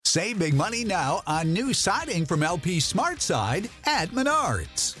Save big money now on new siding from LP SmartSide at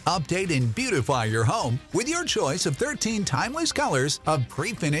Menards. Update and beautify your home with your choice of 13 timeless colors of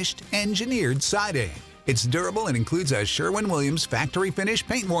pre-finished engineered siding. It's durable and includes a Sherwin-Williams factory finish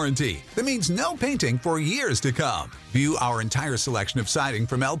paint warranty that means no painting for years to come. View our entire selection of siding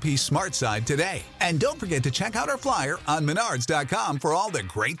from LP SmartSide today. And don't forget to check out our flyer on Menards.com for all the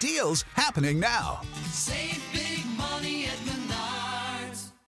great deals happening now. Save big money at Menards.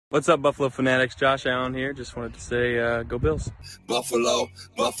 What's up, Buffalo Fanatics? Josh Allen here. Just wanted to say, go Bills. Buffalo,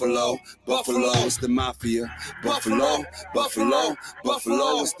 Buffalo, Buffalo, it's the Mafia. Buffalo, Buffalo,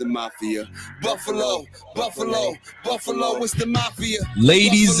 Buffalo, it's the Mafia. Buffalo, Buffalo, Buffalo, it's the Mafia.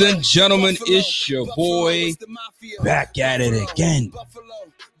 Ladies and gentlemen, it's your boy back at it again.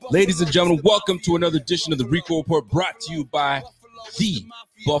 Ladies and gentlemen, welcome to another edition of the Rico Report, brought to you by the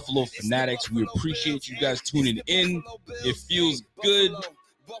Buffalo Fanatics. We appreciate you guys tuning in. It feels good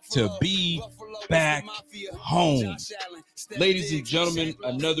to be back home. Ladies and gentlemen,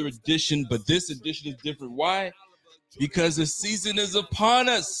 another edition, but this edition is different. Why? Because the season is upon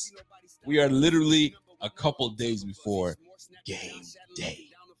us. We are literally a couple days before game day.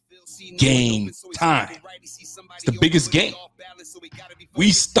 Game time. It's the biggest game.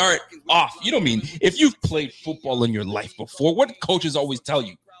 We start off, you know what I mean? If you've played football in your life before, what coaches always tell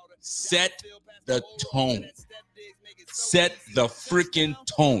you? Set the tone. Set the freaking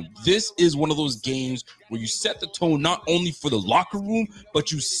tone. This is one of those games where you set the tone not only for the locker room, but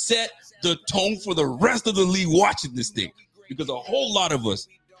you set the tone for the rest of the league watching this thing. Because a whole lot of us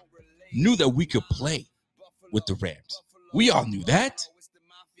knew that we could play with the Rams. We all knew that.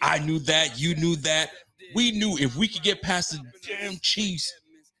 I knew that. You knew that. We knew if we could get past the damn Chiefs,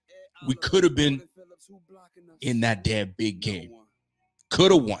 we could have been in that damn big game.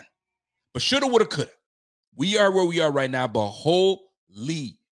 Could have won. But shoulda, woulda, coulda. We are where we are right now, but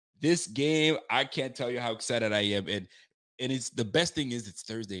holy, this game, I can't tell you how excited I am. And it's the best thing is it's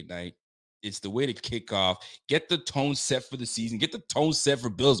Thursday night. It's the way to kick off. Get the tone set for the season. Get the tone set for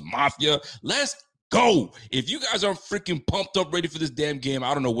Bills Mafia. Let's go. If you guys aren't freaking pumped up, ready for this damn game,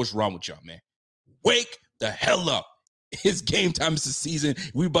 I don't know what's wrong with y'all, man. Wake the hell up. It's game time. It's the season.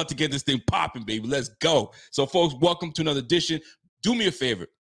 We about to get this thing popping, baby. Let's go. So, folks, welcome to another edition. Do me a favor.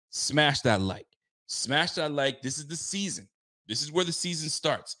 Smash that like. Smash that like. This is the season. This is where the season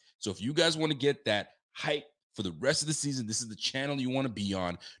starts. So if you guys want to get that hype for the rest of the season, this is the channel you want to be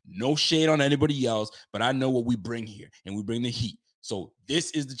on. No shade on anybody else, but I know what we bring here, and we bring the heat. So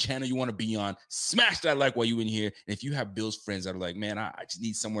this is the channel you want to be on. Smash that like while you're in here. And if you have Bills friends that are like, man, I just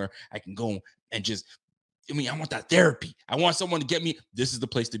need somewhere I can go and just, I want that therapy. I want someone to get me. This is the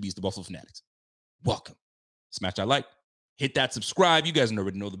place to be. It's the Buffalo Fanatics. Welcome. Smash that like. Hit that subscribe. You guys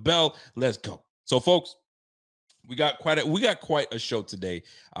already know the bell. Let's go. So, folks, we got quite a show today.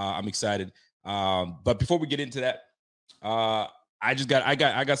 I'm excited. But before we get into that, I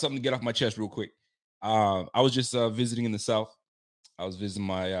got something to get off my chest real quick. I was just visiting in the South. I was visiting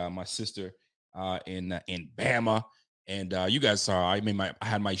my sister in Bama, and you guys saw I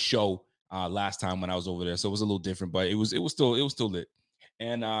had my show last time when I was over there, so it was a little different, but it was still lit.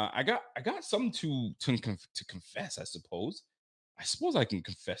 And I got something to confess. I suppose I can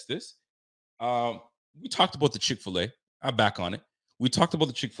confess this. We talked about the Chick-fil-A. I'm back on it. We talked about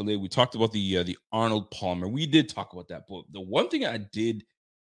the Chick-fil-A. We talked about the Arnold Palmer. We did talk about that. But the one thing I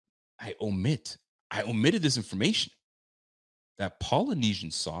omitted this information. That Polynesian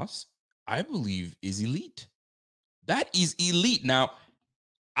sauce, I believe, is elite. That is elite. Now,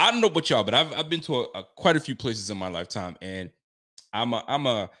 I don't know about y'all, but I've been to quite a few places in my lifetime, and I'm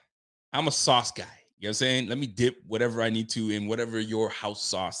a sauce guy. You know what I'm saying? Let me dip whatever I need to in whatever your house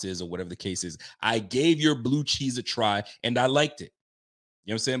sauce is or whatever the case is. I gave your blue cheese a try, and I liked it.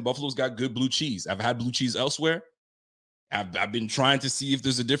 You know what I'm saying? Buffalo's got good blue cheese. I've had blue cheese elsewhere. I've been trying to see if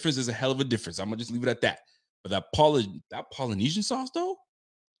there's a difference. There's a hell of a difference. I'm going to just leave it at that. But that Polynesian sauce, though,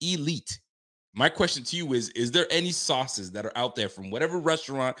 elite. My question to you is there any sauces that are out there from whatever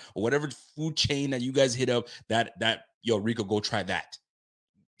restaurant or whatever food chain that you guys hit up that yo, Rico, go try that?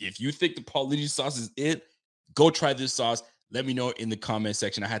 If you think the Polynesian sauce is it, go try this sauce. Let me know in the comment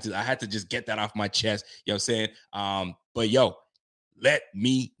section. I had to just get that off my chest. You know what I'm saying? But yo, let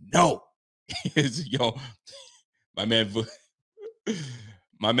me know. Yo, my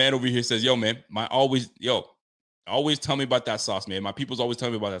man over here says, yo, man, always tell me about that sauce, man. My people's always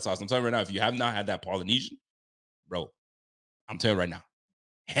telling me about that sauce. I'm telling you right now, if you have not had that Polynesian, bro, I'm telling you right now,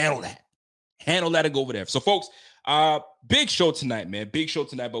 handle that and go over there. So, folks, big show tonight, man. Big show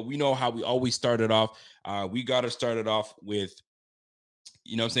tonight, but we know how we always started off. We got to start it off with,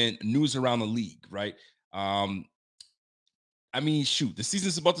 you know what I'm saying, news around the league, right? I mean, shoot, the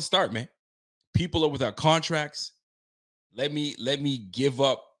season's about to start, man. People are without contracts. Let me give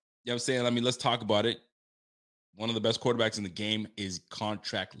up. You know what I'm saying? I mean, let's talk about it. One of the best quarterbacks in the game is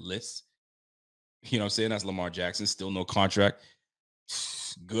contractless. You know what I'm saying? That's Lamar Jackson. Still no contract.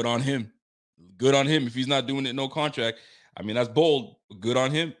 Good on him. Good on him. If he's not doing it, no contract. I mean, that's bold. Good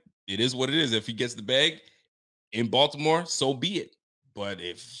on him. It is what it is. If he gets the bag in Baltimore, so be it. But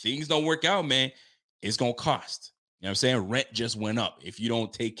if things don't work out, man, it's going to cost. You know what I'm saying? Rent just went up. If you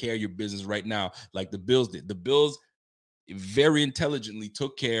don't take care of your business right now, like the Bills did. The Bills very intelligently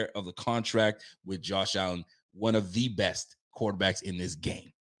took care of the contract with Josh Allen, one of the best quarterbacks in this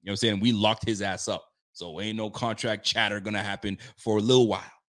game. You know what I'm saying? We locked his ass up. So ain't no contract chatter going to happen for a little while.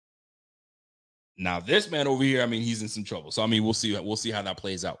 Now, this man over here, I mean, he's in some trouble. So, I mean, we'll see how that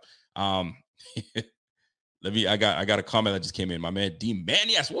plays out. I got a comment that just came in. My man, D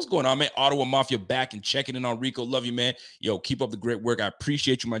Manias, what's going on, man? Ottawa Mafia back and checking in on Rico. Love you, man. Yo, keep up the great work. I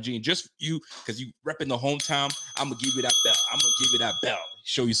appreciate you, my G. And just you, because you repping the hometown, I'm going to give you that bell.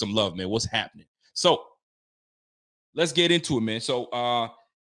 Show you some love, man. What's happening? So, let's get into it, man. So,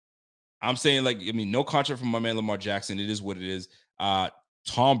 I'm saying, like, I mean, no contract from my man Lamar Jackson. It is what it is.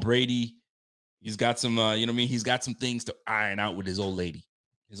 Tom Brady, he's got some, you know what I mean? He's got some things to iron out with his old lady.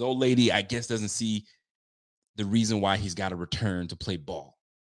 His old lady, I guess, doesn't see the reason why he's got to return to play ball.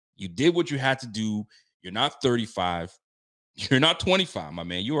 You did what you had to do. You're not 35. You're not 25, my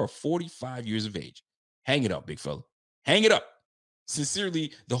man. You are 45 years of age. Hang it up, big fella. Hang it up.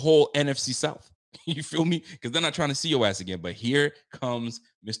 Sincerely, the whole NFC South. You feel me? Because they're not trying to see your ass again. But here comes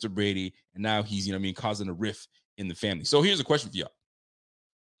Mr. Brady, and now he's, you know what I mean, causing a rift in the family. So here's a question for y'all.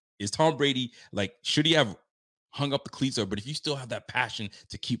 Is Tom Brady, like, should he have hung up the cleats up? But if you still have that passion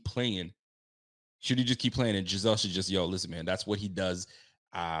to keep playing, should he just keep playing? And Giselle should just, yo, listen, man, that's what he does.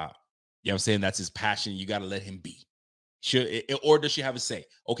 You know what I'm saying? That's his passion. You got to let him be. Or does she have a say?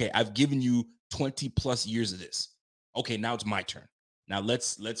 Okay, I've given you 20 plus years of this. Okay, now it's my turn. Now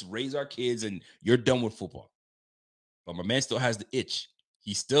let's raise our kids, and you're done with football. But my man still has the itch.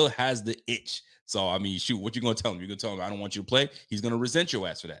 He still has the itch. So, I mean, shoot, what you going to tell him? You're going to tell him, I don't want you to play? He's going to resent your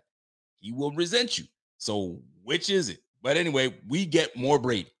ass for that. He will resent you. So, which is it? But anyway, we get more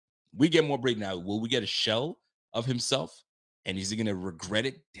Brady. We get more Brady now. Will we get a shell of himself? And is he going to regret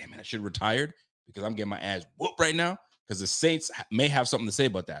it? Damn it, I should have retired because I'm getting my ass whooped right now. Because the Saints may have something to say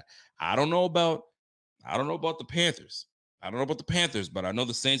about that. I don't know about the Panthers. But I know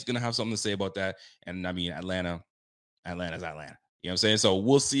the Saints going to have something to say about that. And I mean, Atlanta's Atlanta. You know what I'm saying? So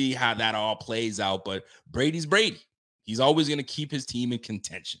we'll see how that all plays out. But Brady's Brady. He's always going to keep his team in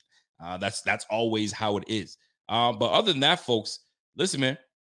contention. That's always how it is. But other than that, folks, listen, man,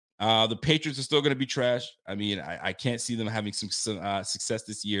 the Patriots are still going to be trash. I mean, I can't see them having some success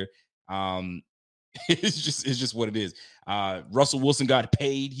this year. It's just what it is. Russell Wilson got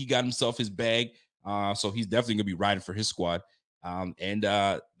paid. He got himself his bag. So he's definitely going to be riding for his squad. I mean,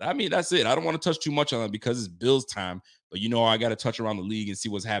 that's it. I don't want to touch too much on it because it's Bills time. But, you know, I got to touch around the league and see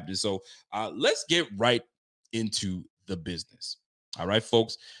what's happening. So let's get right into the business. All right,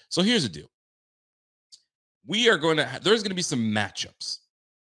 folks. So here's the deal. There's going to be some matchups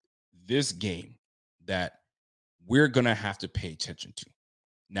this game that we're going to have to pay attention to.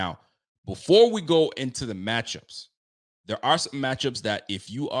 Now, before we go into the matchups, there are some matchups that if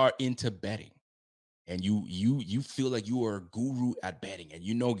you are into betting and you feel like you are a guru at betting and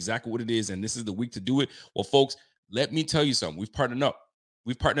you know exactly what it is and this is the week to do it, well, folks, let me tell you something. We've partnered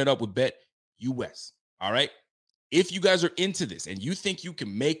up with Bet US. All right. If you guys are into this and you think you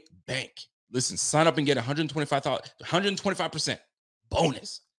can make bank, listen, sign up and get 125%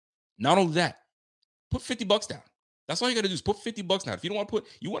 bonus. Not only that, put $50 down. That's all you got to do is put $50 down. If you don't want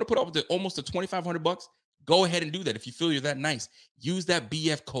to put up with almost the $2,500, go ahead and do that. If you feel you're that nice, use that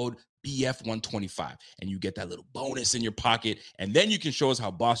BF code BF125 and you get that little bonus in your pocket. And then you can show us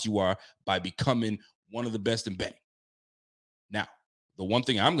how boss you are by becoming one of the best in betting. Now, the one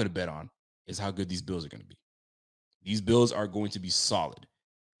thing I'm going to bet on is how good these Bills are going to be. These Bills are going to be solid,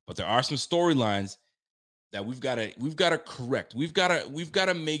 but there are some storylines that we've got to correct. We've got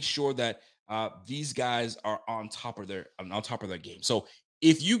to make sure that these guys are on top of their game. So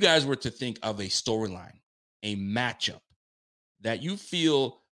if you guys were to think of a storyline, a matchup that you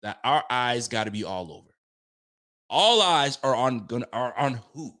feel that our eyes got to be all over, all eyes are on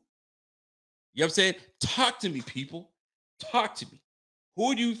who? You know what I'm saying? Talk to me, people. Talk to me.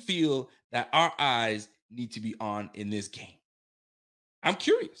 Who do you feel that our eyes need to be on in this game? I'm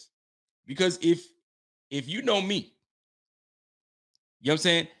curious because if you know me, you know what I'm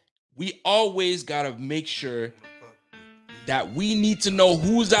saying? We always got to make sure that we need to know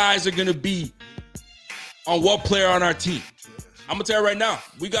whose eyes are going to be on what player on our team. I'm going to tell you right now,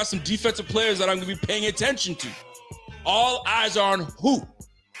 we got some defensive players that I'm going to be paying attention to. All eyes are on who?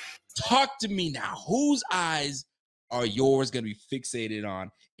 Talk to me now. Whose eyes are yours going to be fixated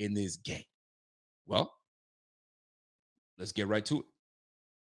on in this game? Well, let's get right to it.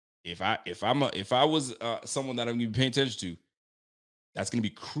 If I was someone that I'm going to be paying attention to, that's going to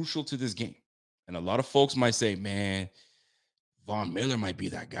be crucial to this game. And a lot of folks might say, man, Von Miller might be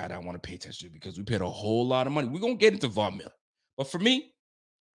that guy that I want to pay attention to because we paid a whole lot of money. We're going to get into Von Miller. But for me,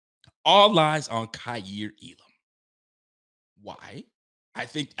 all eyes on Kaiir Elam. Why? I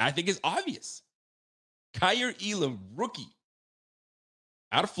think it's obvious. Kaiir Elam, rookie,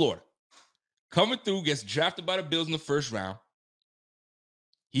 out of Florida, coming through, gets drafted by the Bills in the first round.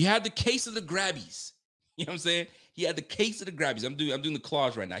 He had the case of the grabbies. You know what I'm saying? He had the case of the grabbies. I'm doing the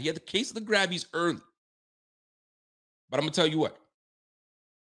clause right now. He had the case of the grabbies early. But I'm going to tell you what.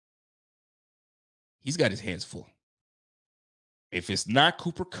 He's got his hands full. If it's not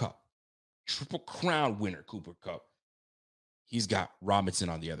Cooper Kupp, Triple Crown winner Cooper Kupp, he's got Robinson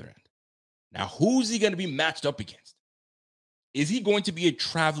on the other end. Now, who's he going to be matched up against? Is he going to be a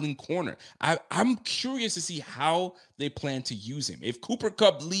traveling corner? I'm curious to see how they plan to use him. If Cooper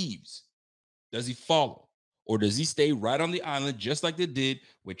Kupp leaves, does he follow? Or does he stay right on the island just like they did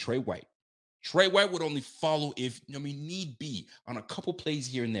with Trey White? Trey White would only follow if, need be on a couple plays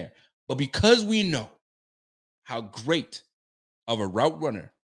here and there. But because we know how great of a route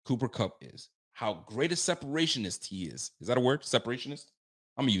runner Cooper Kupp is, how great a separationist he is that a word? Separationist?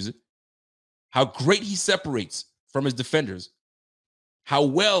 I'm going to use it. How great he separates from his defenders. How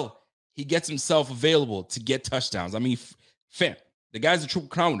well he gets himself available to get touchdowns. I mean, fam, the guy's a Triple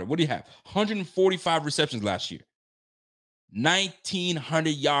Crown winner. What do you have? 145 receptions last year. 1,900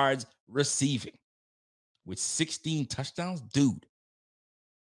 yards receiving with 16 touchdowns. Dude,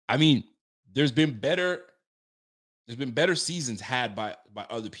 I mean, there's been better seasons had by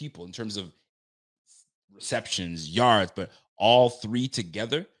other people in terms of receptions, yards, but all three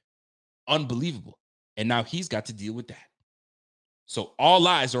together, unbelievable. And now he's got to deal with that. So all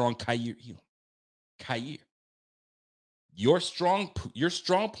eyes are on Kaiir Elam. Kaiir, your strong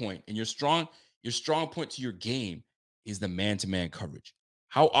point and your strong point to your game is the man-to-man coverage.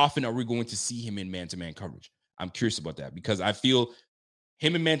 How often are we going to see him in man-to-man coverage? I'm curious about that because I feel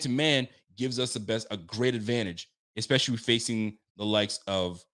him in man-to-man gives us a great advantage, especially facing the likes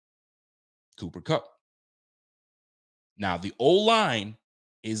of Cooper Kupp. Now, the O-line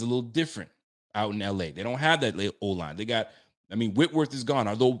is a little different out in LA. They don't have that O-line. Whitworth is gone,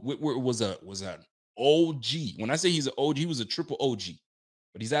 although Whitworth was an OG. When I say he's an OG, he was a triple OG,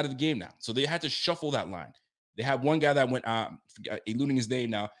 but he's out of the game now. So they had to shuffle that line. They have one guy that went, eluding his name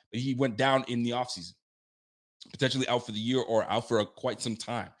now, but he went down in the offseason, potentially out for the year or out for quite some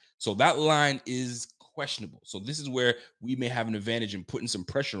time. So that line is questionable. So this is where we may have an advantage in putting some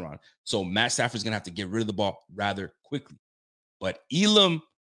pressure on. So Matt Stafford's going to have to get rid of the ball rather quickly. But Elam,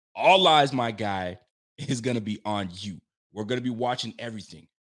 all eyes, my guy, is going to be on you. We're going to be watching everything.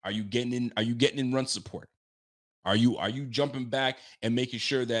 Are you getting in run support? Are you jumping back and making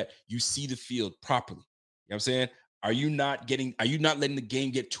sure that you see the field properly? You know what I'm saying? Are you not letting the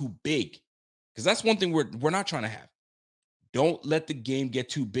game get too big? Because that's one thing we're not trying to have. Don't let the game get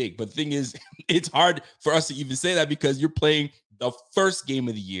too big. But the thing is, it's hard for us to even say that because you're playing the first game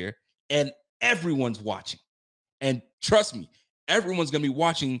of the year and everyone's watching. And trust me, everyone's going to be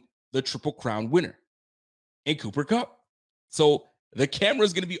watching the Triple Crown winner in Cooper Kupp. So the camera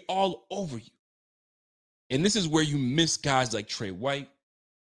is going to be all over you. And this is where you miss guys like Trey White,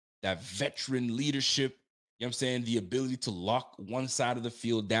 that veteran leadership, you know what I'm saying? The ability to lock one side of the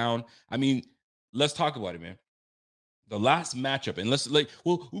field down. I mean, let's talk about it, man. The last matchup,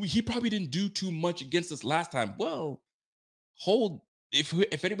 and he probably didn't do too much against us last time. Well,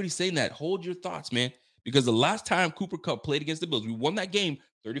 if anybody's saying that, hold your thoughts, man. Because the last time Cooper Kupp played against the Bills, we won that game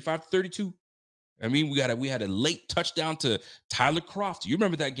 35-32. I mean, we had a late touchdown to Tyler Kroft. You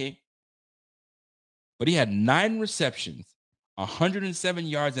remember that game? But he had 9 receptions, 107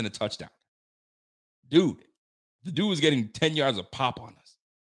 yards, and a touchdown. The dude was getting 10 yards a pop on us.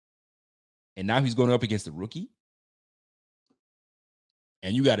 And now he's going up against the rookie.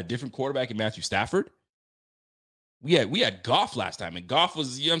 And you got a different quarterback in Matthew Stafford. We had Goff last time, and Goff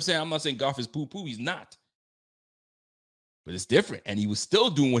was, you know what I'm saying? I'm not saying Goff is poo-poo. He's not. But it's different, and he was still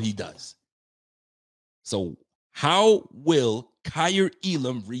doing what he does. So how will Kaiir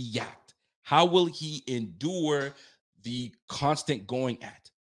Elam react? How will he endure the constant going at?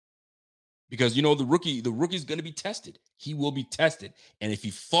 Because, the rookie's going to be tested. He will be tested. And if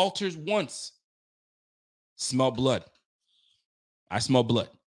he falters once, smell blood. I smell blood.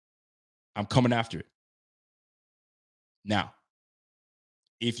 I'm coming after it. Now,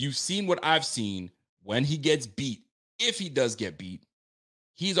 if you've seen what I've seen, when he gets beat, if he does get beat,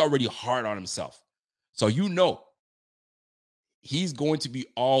 he's already hard on himself. So you know he's going to be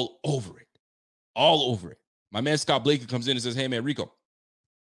all over it. All over it. My man Scott Blakely comes in and says, hey, man, Rico,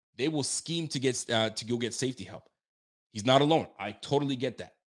 they will scheme to go get safety help. He's not alone. I totally get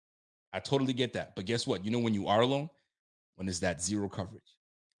that. But guess what? You know when you are alone? When it's that zero coverage.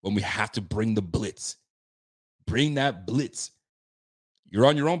 When we have to bring the blitz. Bring that blitz. You're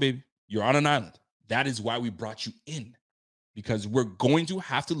on your own, baby. You're on an island. That is why we brought you in. Because we're going to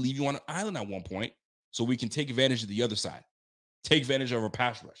have to leave you on an island at one point so we can take advantage of the other side. Take advantage of our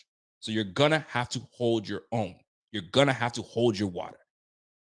pass rush. So you're going to have to hold your own. You're going to have to hold your water.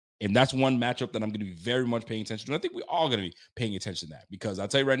 And that's one matchup that I'm going to be very much paying attention to. I think we're all going to be paying attention to that because I'll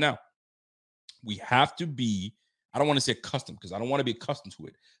tell you right now, we have to be, I don't want to say accustomed because I don't want to be accustomed to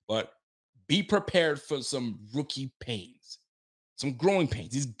it, but be prepared for some rookie pains, some growing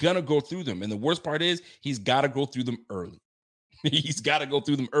pains. He's going to go through them. And the worst part is he's got to go through them early. He's got to go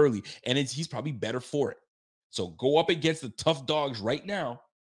through them early. And he's probably better for it. So go up against the tough dogs right now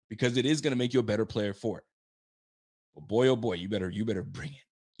because it is going to make you a better player for it. But boy, oh boy, you better bring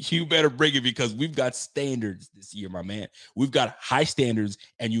it. You better bring it because we've got standards this year, my man. We've got high standards,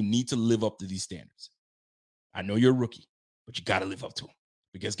 and you need to live up to these standards. I know you're a rookie, but you got to live up to them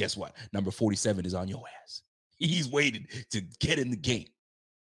because guess what? Number 47 is on your ass. He's waiting to get in the game.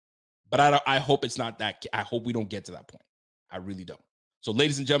 But I hope it's not that. I hope we don't get to that point. I really don't. So,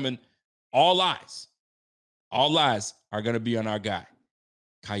 ladies and gentlemen, all eyes are going to be on our guy,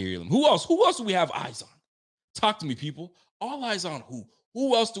 Kaiir Elam. Who else do we have eyes on? Talk to me, people. All eyes on who?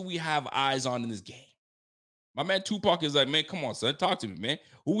 Who else do we have eyes on in this game? My man Tupac is like, man, come on, son. Talk to me, man.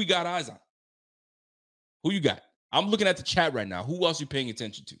 Who we got eyes on? Who you got? I'm looking at the chat right now. Who else you paying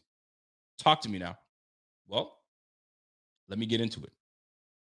attention to? Talk to me now. Well, let me get into it.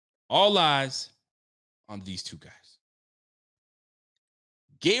 All eyes on these two guys.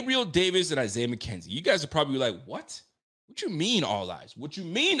 Gabriel Davis and Isaiah McKenzie. You guys are probably like, what? What you mean all eyes? What you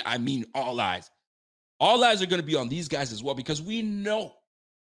mean I mean all eyes? All eyes are going to be on these guys as well because we know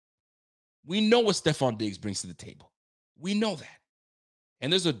what Stephon Diggs brings to the table. We know that.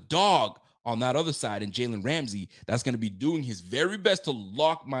 And there's a dog on that other side in Jalen Ramsey that's going to be doing his very best to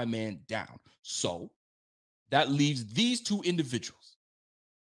lock my man down. So that leaves these two individuals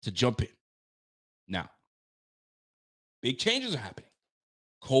to jump in. Now, big changes are happening.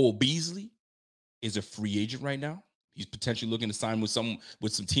 Cole Beasley is a free agent right now. He's potentially looking to sign with some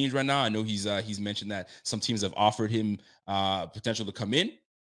teams right now. I know he's mentioned that some teams have offered him potential to come in,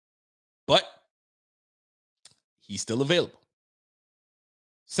 but he's still available.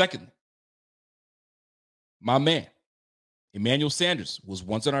 Secondly, my man, Emmanuel Sanders, was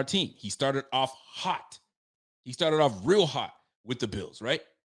once on our team. He started off hot. He started off real hot with the Bills, right?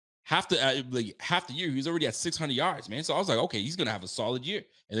 Half the year, he was already at 600 yards, man. So I was like, okay, he's going to have a solid year.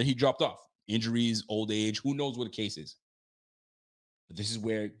 And then he dropped off. Injuries, old age, who knows what the case is. But this is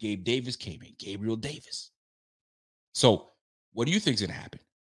where Gabe Davis came in, Gabriel Davis. So what do you think is going to happen?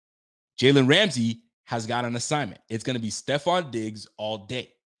 Jalen Ramsey has got an assignment. It's going to be Stephon Diggs all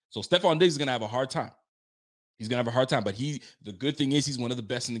day. So Stephon Diggs is going to have a hard time. He's going to have a hard time, but the good thing is he's one of the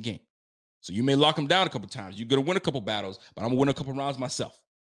best in the game. So you may lock him down a couple times. You're going to win a couple battles, but I'm going to win a couple rounds myself.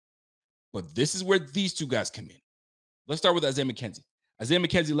 But this is where these two guys come in. Let's start with Isaiah McKenzie. Isaiah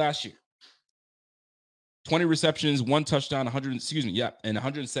McKenzie last year, 20 receptions, 1 touchdown, and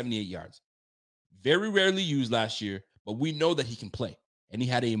 178 yards. Very rarely used last year, but we know that he can play. And he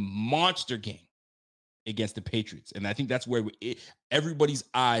had a monster game against the Patriots. And I think that's where everybody's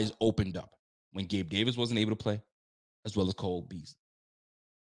eyes opened up when Gabe Davis wasn't able to play, as well as Cole Beasley.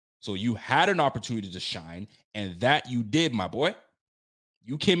 So you had an opportunity to shine, and that you did, my boy.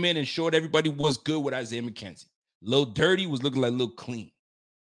 You came in and showed everybody what's good with Isaiah McKenzie. Little dirty was looking like a little clean.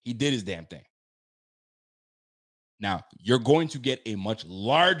 He did his damn thing. Now, you're going to get a much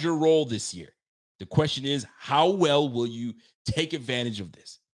larger role this year. The question is, how well will you take advantage of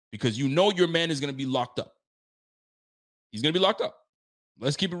this? Because you know your man is going to be locked up. He's going to be locked up.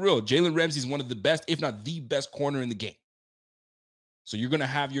 Let's keep it real. Jalen Ramsey is one of the best, if not the best corner in the game. So you're going to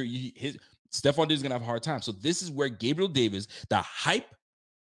have Stephon Diggs is going to have a hard time. So this is where Gabriel Davis, the hype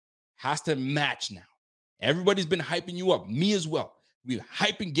has to match now. Everybody's been hyping you up, me as well. We're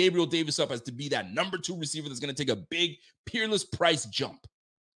hyping Gabriel Davis up as to be that number 2 receiver that's going to take a big, peerless price jump.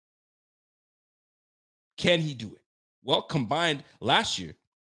 Can he do it? Well, combined last year,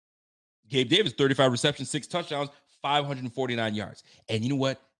 Gabe Davis, 35 receptions, 6 touchdowns, 549 yards. And you know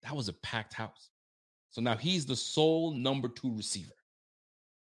what? That was a packed house. So now he's the sole number 2 receiver.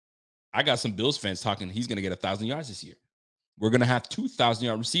 I got some Bills fans talking he's going to get 1,000 yards this year. we're going to have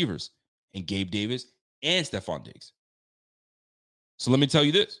 2,000-yard receivers in Gabe Davis and Stephon Diggs. So let me tell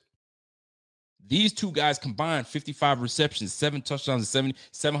you this. These two guys combined 55 receptions, 7 touchdowns, and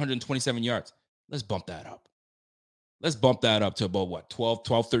 727 yards. Let's bump that up. Let's bump that up to about,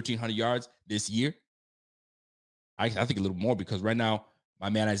 1,300 yards this year. I think a little more because right now, my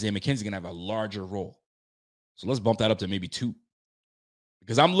man Isaiah McKenzie is going to have a larger role. So let's bump that up to maybe 2.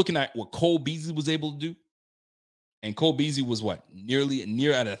 Because I'm looking at what Cole Beasley was able to do. And Cole Beasley was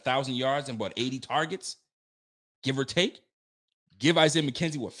near at 1,000 yards and about 80 targets, give or take. Give Isaiah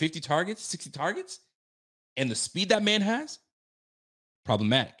McKenzie, 50 targets, 60 targets? And the speed that man has?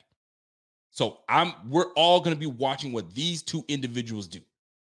 Problematic. So we're all going to be watching what these two individuals do.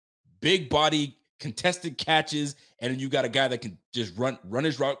 Big body, contested catches, and then you got a guy that can just run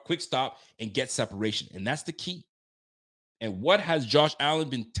his route, quick stop, and get separation. And that's the key. And what has Josh Allen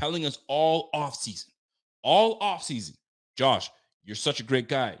been telling us all offseason? All offseason. Josh, you're such a great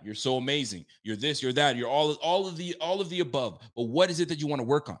guy. You're so amazing. You're this, you're that. You're all of the above. But what is it that you want to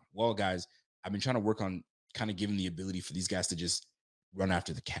work on? Well, guys, I've been trying to work on kind of giving the ability for these guys to just run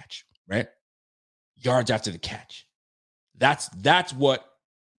after the catch, right? Yards after the catch. That's what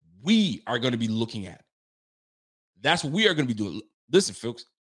we are going to be looking at. That's what we are going to be doing. Listen, folks,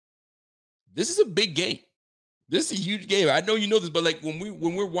 this is a big game. This is a huge game. I know you know this, but like when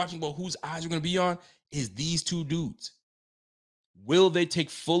we're watching about whose eyes are going to be on is these two dudes. Will they take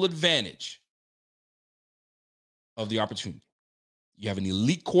full advantage of the opportunity? You have an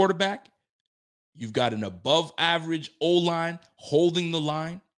elite quarterback. You've got an above average O-line holding the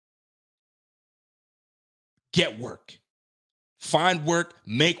line. Get work. Find work,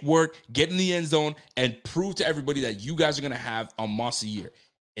 make work, get in the end zone, and prove to everybody that you guys are going to have a monster year,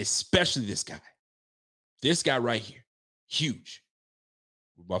 especially this guy. This guy right here, huge.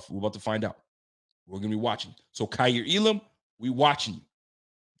 We're about to find out. We're going to be watching. So Kaiir Elam, we watching you.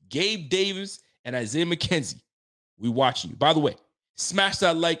 Gabe Davis and Isaiah McKenzie, we watching you. By the way, smash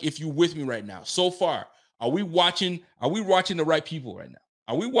that like if you're with me right now. So far, are we watching the right people right now?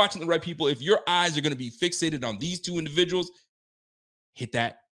 Are we watching the right people? If your eyes are going to be fixated on these two individuals, hit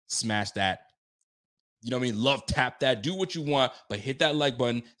that, smash that. You know what I mean? Love tap that. Do what you want, but hit that like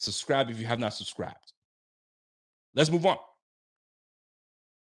button. Subscribe if you have not subscribed. Let's move on.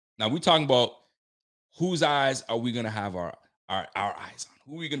 Now we're talking about whose eyes are we going to have our eyes on?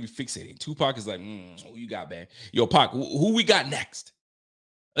 Who are we going to be fixating? Tupac is like, who you got, man? Yo, Pac, who we got next?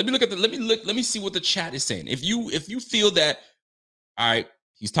 Let me see what the chat is saying. If you feel that, all right,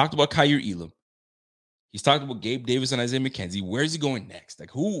 he's talked about Kaiir Elam. He's talked about Gabe Davis and Isaiah McKenzie. Where's he going next?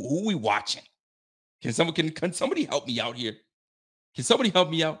 Like, who are we watching? Can somebody help me out here? Can somebody help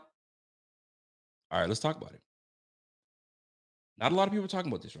me out? All right, let's talk about it. Not a lot of people are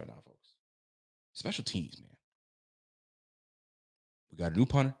talking about this right now, folks. Special teams, man. We got a new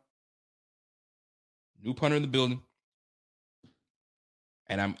punter. New punter in the building.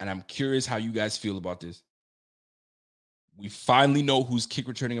 And I'm curious how you guys feel about this. We finally know who's kick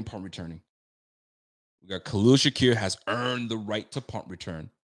returning and punt returning. We got Khalil Shakir has earned the right to punt return.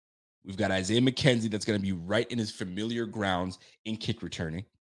 We've got Isaiah McKenzie that's going to be right in his familiar grounds in kick returning.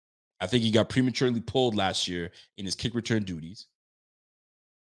 I think he got prematurely pulled last year in his kick return duties.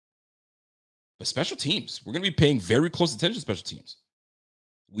 But special teams, we're going to be paying very close attention to special teams.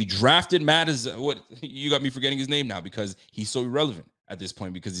 We drafted Matt you got me forgetting his name now because he's so irrelevant at this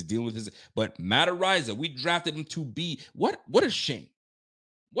point because he's dealing with his. But Matt Araiza, we drafted him to be what a shame.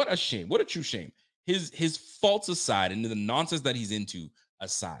 What a shame. What a true shame. His faults aside and the nonsense that he's into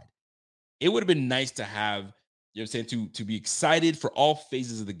aside, it would have been nice to have, you know what I'm saying, to be excited for all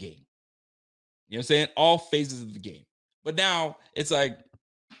phases of the game. You know what I'm saying? All phases of the game. But now it's like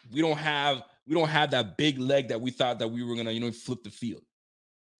we don't have that big leg that we thought that we were gonna, flip the field.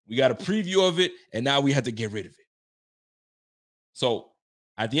 We got a preview of it, and now we had to get rid of it. So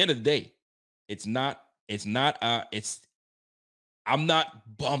at the end of the day, I'm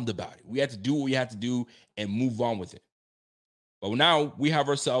not bummed about it. We had to do what we had to do and move on with it. But now we have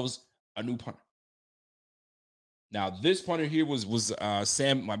ourselves a new punter. Now, this punter here was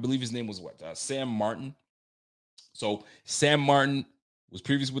Sam, I believe his name was Sam Martin. So Sam Martin was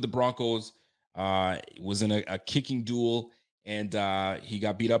previously with the Broncos, was in a kicking duel, and he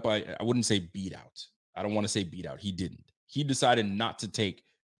got beat up by, I wouldn't say beat out. I don't want to say beat out. He didn't. He decided not to take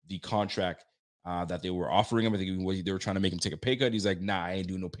the contract that they were offering him. I think they were trying to make him take a pay cut. He's like, nah, I ain't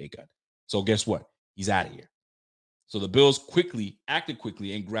doing no pay cut. So guess what? He's out of here. So the Bills acted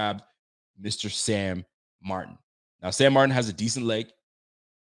quickly and grabbed Mr. Sam Martin. Now, Sam Martin has a decent leg.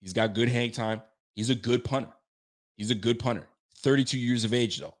 He's got good hang time. He's a good punter. 32 years of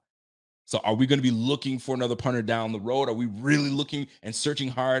age, though. So are we going to be looking for another punter down the road? Are we really looking and searching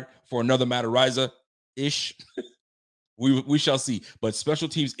hard for another Matt Araiza-ish? we shall see. But special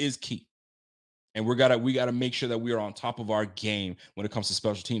teams is key. And we gotta make sure that we are on top of our game when it comes to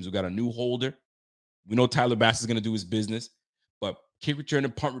special teams. We got a new holder. We know Tyler Bass is going to do his business, but kick return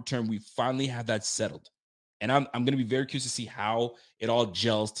and punt return, we finally have that settled. And I'm going to be very curious to see how it all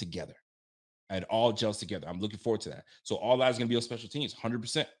gels together. I'm looking forward to that. So all eyes going to be on special teams,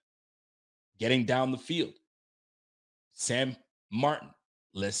 100%. Getting down the field. Sam Martin,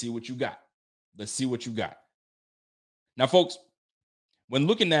 let's see what you got. Now, folks, when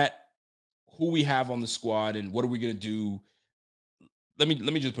looking at who we have on the squad and what are we going to do, let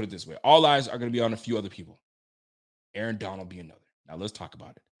me just put it this way. All eyes are going to be on a few other people. Aaron Donald be another. Now, let's talk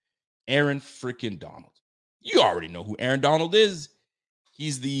about it. Aaron freaking Donald. You already know who Aaron Donald is.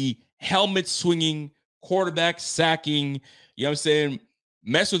 He's the helmet swinging, quarterback sacking, you know what I'm saying?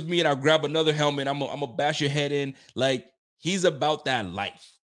 Mess with me and I'll grab another helmet. I'm gonna bash your head in. Like, he's about that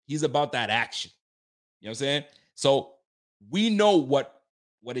life. He's about that action. You know what I'm saying? So we know what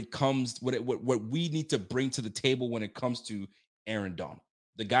we need to bring to the table when it comes to Aaron Donald.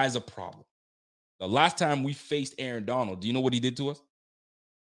 The guy's a problem. The last time we faced Aaron Donald, do you know what he did to us?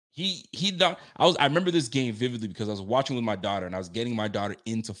 I remember this game vividly because I was watching with my daughter and I was getting my daughter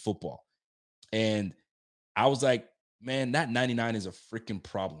into football. And I was like, man, that 99 is a freaking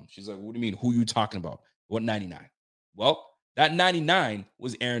problem. She's like, what do you mean? Who are you talking about? What 99? Well, that 99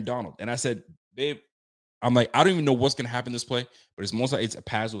 was Aaron Donald. And I said, babe, I'm like, I don't even know what's going to happen this play, but it's most likely it's a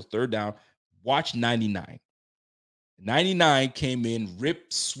pass with third down. Watch 99. 99 came in,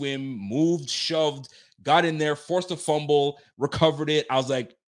 ripped, swim, moved, shoved, got in there, forced a fumble, recovered it. I was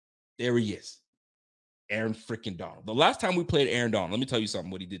like, there he is. Aaron freaking Donald. The last time we played Aaron Donald, let me tell you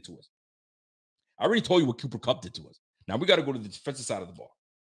something, what he did to us. I already told you what Cooper Kupp did to us. Now we got to go to the defensive side of the ball.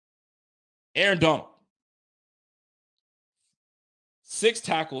 Aaron Donald. 6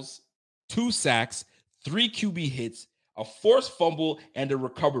 tackles, 2 sacks, 3 QB hits, a forced fumble, and a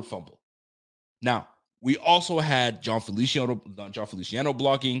recovered fumble. Now, we also had John Feliciano blocking. You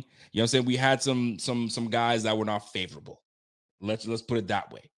know what I'm saying? We had some guys that were not favorable. Let's put it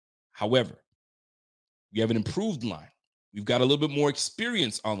that way. However, we have an improved line. We've got a little bit more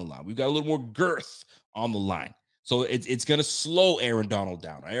experience on the line. We've got a little more girth on the line. So it's going to slow Aaron Donald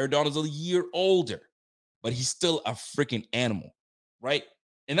down. Aaron Donald's a year older, but he's still a freaking animal, right?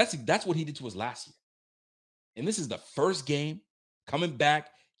 And that's what he did to us last year. And this is the first game coming back.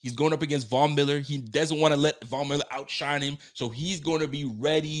 He's going up against Von Miller. He doesn't want to let Von Miller outshine him, so he's going to be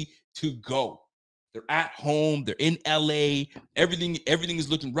ready to go. They're at home. They're in LA. Everything is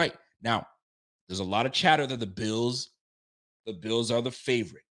looking right. Now, there's a lot of chatter that the Bills are the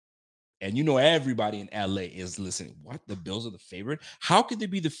favorite. And you know everybody in LA is listening. What? The Bills are the favorite? How could they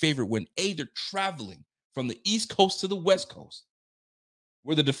be the favorite when A, they're traveling from the East Coast to the West Coast?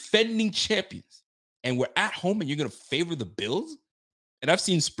 We're the defending champions. And we're at home and you're going to favor the Bills? And I've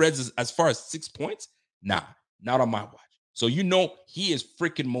seen spreads as far as 6 points. Nah, not on my watch. So you know he is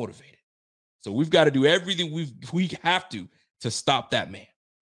freaking motivated. So we've got to do everything we have to stop that man.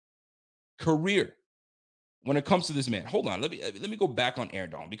 Career. When it comes to this man, hold on. Let me go back on Aaron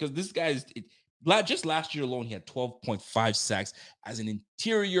Donald because this guy just last year alone, he had 12.5 sacks as an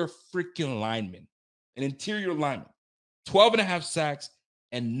interior freaking lineman. An interior lineman. 12.5 sacks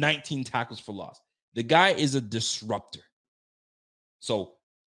and 19 tackles for loss. The guy is a disruptor. So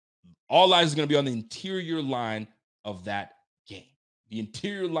all eyes is going to be on the interior line of that game. The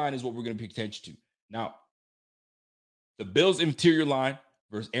interior line is what we're going to pay attention to. Now, the Bills' interior line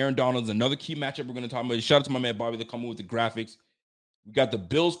versus Aaron Donald is another key matchup we're going to talk about. Shout out to my man Bobby that coming with the graphics. We got the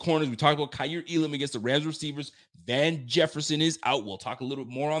Bills corners. We talked about Kaiir Elam against the Rams receivers. Van Jefferson is out. We'll talk a little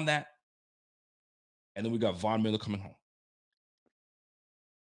bit more on that. And then we got Von Miller coming home.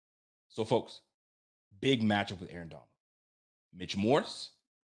 So, folks, big matchup with Aaron Donald. Mitch Morse,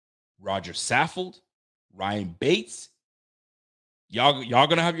 Roger Saffold, Ryan Bates. Y'all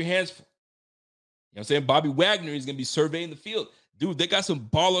going to have your hands full. You know what I'm saying? Bobby Wagner is going to be surveying the field. Dude, they got some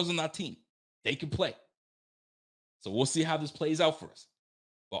ballers on that team. They can play. So we'll see how this plays out for us.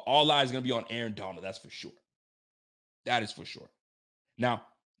 But all eyes are going to be on Aaron Donald. That's for sure. That is for sure. Now,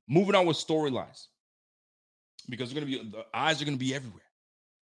 moving on with storylines. Because the eyes are going to be everywhere.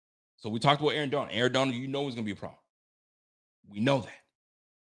 So we talked about Aaron Donald. Aaron Donald, you know is going to be a problem. We know that.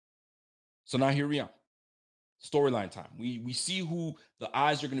 So now here we are. Storyline time. We see who the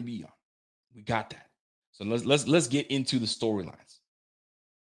eyes are going to be on. We got that. So let's get into the storylines.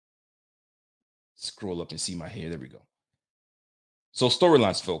 Scroll up and see my hair. There we go. So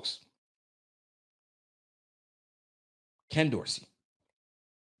storylines, folks. Ken Dorsey.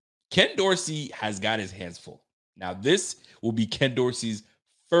 Ken Dorsey has got his hands full. Now, this will be Ken Dorsey's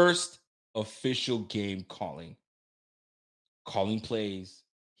first official game calling plays.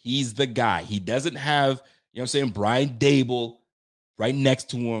 He's the guy. He doesn't have, Brian Daboll right next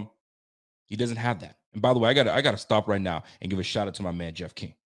to him. He doesn't have that. And by the way, I gotta stop right now and give a shout out to my man, Jeff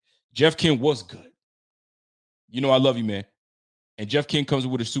King. Jeff King was good. I love you, man. And Jeff King comes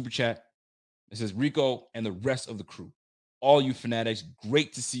with a super chat. It says, Rico and the rest of the crew, all you fanatics,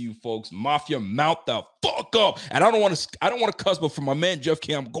 great to see you folks. Mafia, mount the fuck up. And I don't want to cuss, but for my man Jeff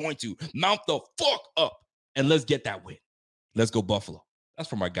King, I'm going to mount the fuck up. And let's get that win. Let's go Buffalo. That's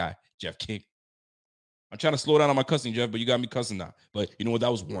for my guy, Jeff King. I'm trying to slow down on my cussing, Jeff, but you got me cussing now. But you know what?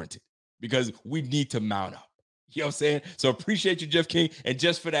 That was warranted because we need to mount up. You know what I'm saying? So appreciate you, Jeff King. And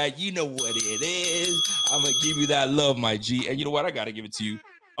just for that, you know what it is. I'm going to give you that love, my G. And you know what? I got to give it to you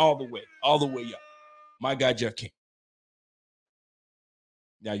all the way up. My guy, Jeff King.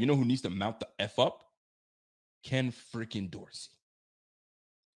 Now, you know who needs to mount the F up? Ken freaking Dorsey.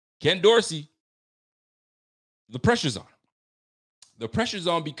 Ken Dorsey, the pressure's on. The pressure's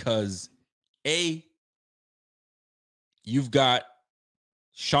on because, A, you've got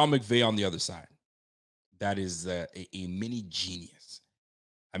Sean McVay on the other side. That is a mini genius.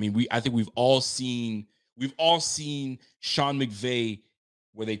 I mean, I think we've all seen Sean McVay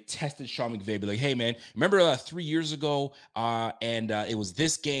where they tested Sean McVay, be like, hey, man, remember 3 years ago, and it was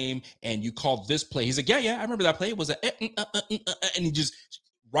this game, and you called this play. He's like, yeah, I remember that play. It was and he just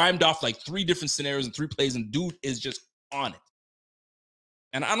rhymed off like 3 different scenarios and 3 plays, and dude is just on it.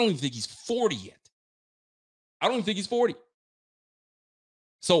 And I don't even think he's 40 yet. I don't even think he's 40.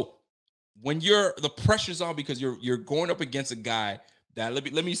 So when the pressure's on because you're going up against a guy that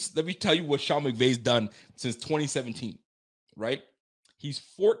let me tell you what Sean McVay's done since 2017, right? He's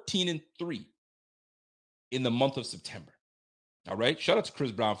 14-3 in the month of September. All right. Shout out to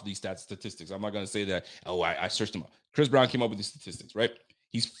Chris Brown for these statistics. I'm not going to say that. Oh, I searched them up. Chris Brown came up with these statistics, right?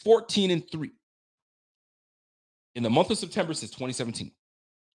 He's 14-3 in the month of September since 2017.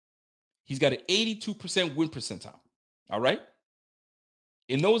 He's got an 82% win percentile. All right.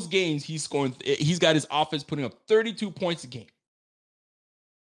 In those games, he's got his offense putting up 32 points a game.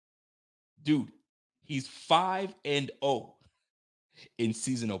 Dude, he's 5-0 in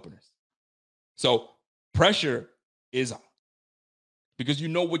season openers. So pressure is on because you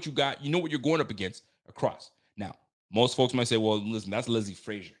know what you got. You know what you're going up against across. Now, most folks might say, well, listen, that's Leslie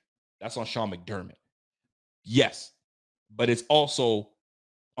Frazier. That's on Sean McDermott. Yes, but it's also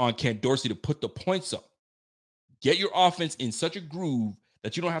on Ken Dorsey to put the points up. Get your offense in such a groove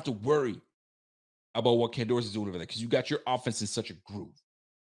that you don't have to worry about what Ken Dorsey's doing over there because you got your offense in such a groove.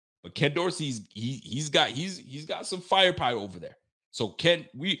 But Ken Dorsey's he's got some firepower over there. So Sean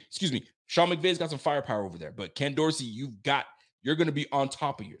McVay's got some firepower over there. But Ken Dorsey, you're going to be on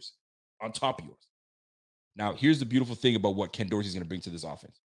top of yours. Now, here's the beautiful thing about what Ken Dorsey's going to bring to this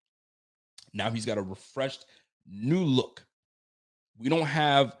offense. Now he's got a refreshed new look. We don't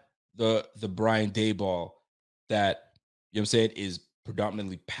have the Brian Daboll that, is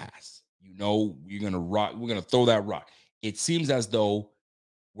predominantly pass. We're going to rock. We're going to throw that rock. It seems as though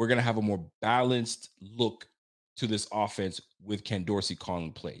we're going to have a more balanced look to this offense with Ken Dorsey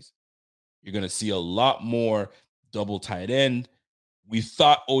calling plays. You're going to see a lot more double tight end. We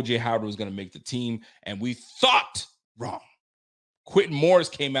thought O.J. Howard was going to make the team, and we thought wrong. Quentin Morris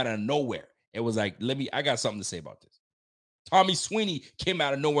came out of nowhere. It was like, I got something to say about this. Tommy Sweeney came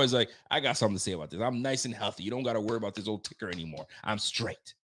out of nowhere. It's like, I got something to say about this. I'm nice and healthy. You don't got to worry about this old ticker anymore. I'm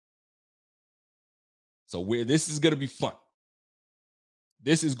straight. So this is going to be fun.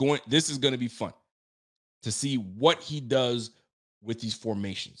 This is going to be fun to see what he does with these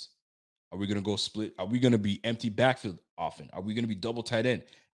formations. Are we going to go split? Are we going to be empty backfield often? Are we going to be double tight end?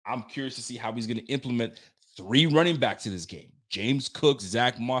 I'm curious to see how he's going to implement 3 running backs in this game. James Cook,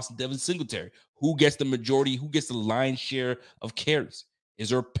 Zach Moss, and Devin Singletary. Who gets the majority? Who gets the lion's share of carries? Is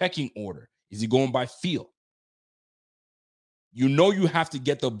there a pecking order? Is he going by feel? You have to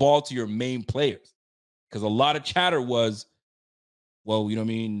get the ball to your main players because a lot of chatter was, well,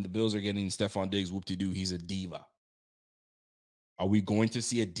 the Bills are getting Stephon Diggs, whoop-de-doo, he's a diva. Are we going to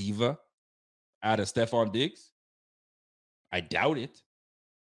see a diva out of Stephon Diggs? I doubt it.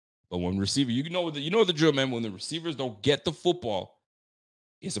 But when receiver, you know the drill, man. When the receivers don't get the football,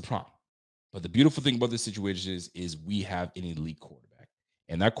 it's a problem. But the beautiful thing about this situation is we have an elite quarterback.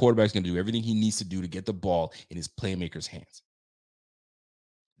 And that quarterback's going to do everything he needs to do to get the ball in his playmaker's hands.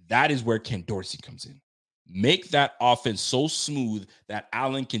 That is where Ken Dorsey comes in. Make that offense so smooth that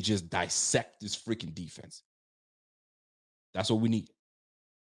Allen can just dissect this freaking defense. That's what we need.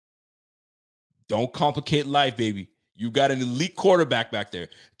 Don't complicate life, baby. You got an elite quarterback back there.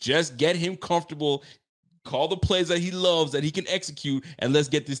 Just get him comfortable, call the plays that he loves, that he can execute, and let's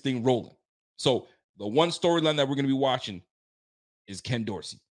get this thing rolling. So the one storyline that we're going to be watching is Ken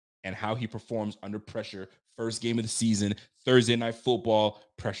Dorsey and how he performs under pressure. First game of the season, Thursday Night Football,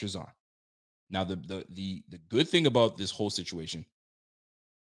 pressure's on. Now, the good thing about this whole situation,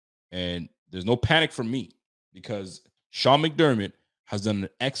 and there's no panic from me, because Sean McDermott has done an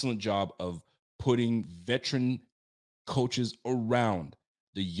excellent job of putting veteran coaches around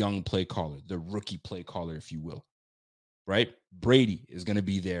the young play caller, the rookie play caller, if you will, right? Brady is going to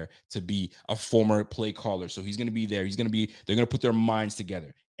be there to be a former play caller. So he's going to be there. They're going to put their minds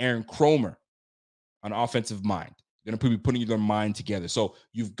together. Aaron Cromer, an offensive mind, going to be putting their mind together. So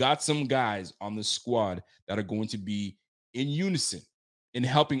you've got some guys on the squad that are going to be in unison in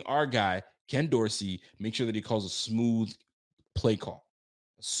helping our guy, Ken Dorsey, make sure that he calls a smooth play call,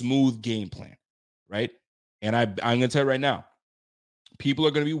 a smooth game plan, right? And I'm going to tell you right now, people are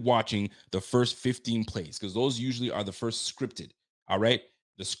going to be watching the first 15 plays because those usually are the first scripted, all right?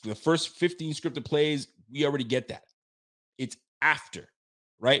 The first 15 scripted plays, we already get that. It's after,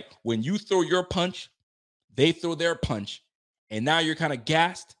 right? When you throw your punch, they throw their punch, and now you're kind of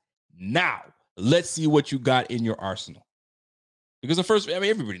gassed. Now, let's see what you got in your arsenal. Because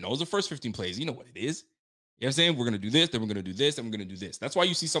everybody knows the first 15 plays, you know what it is. You know what I'm saying? We're going to do this, then we're going to do this, then we're going to do this. That's why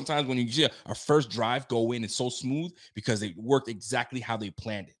you see sometimes when you see our first drive go in, it's so smooth because they worked exactly how they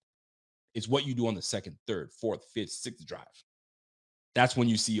planned it. It's what you do on the second, third, fourth, fifth, sixth drive. That's when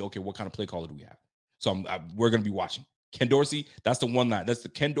you see, okay, what kind of play caller do we have? So we're going to be watching. Ken Dorsey, that's the one line. That's the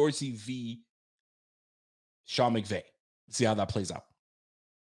Ken Dorsey v. Sean McVay. Let's see how that plays out.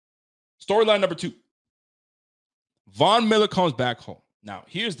 Storyline number 2. Von Miller comes back home. Now,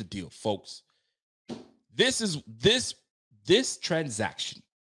 here's the deal, folks. This transaction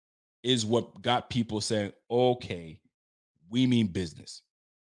is what got people saying, okay, we mean business.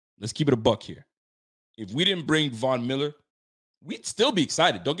 Let's keep it a buck here. If we didn't bring Von Miller, we'd still be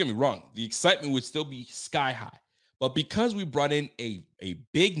excited. Don't get me wrong. The excitement would still be sky high. But because we brought in a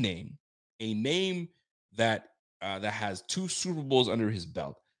big name, a name that has 2 Super Bowls under his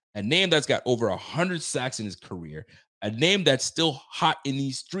belt, a name that's got over 100 sacks in his career, a name that's still hot in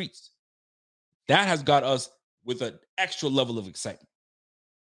these streets, that has got us with an extra level of excitement.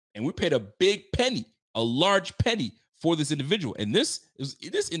 And we paid a big penny, a large penny for this individual. And this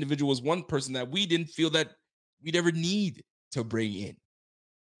individual was one person that we didn't feel that we'd ever need to bring in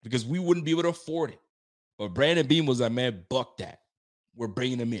because we wouldn't be able to afford it. But Brandon Beam was like, man, buck that. We're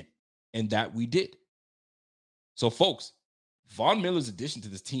bringing him in. And that we did. So, folks, Von Miller's addition to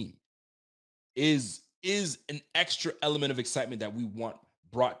this team is an extra element of excitement that we want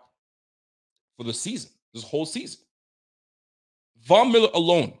brought for the season, this whole season. Von Miller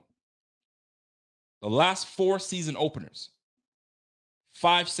alone, the last 4 season openers,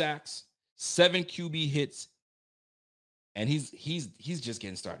 5 sacks, 7 QB hits, and he's just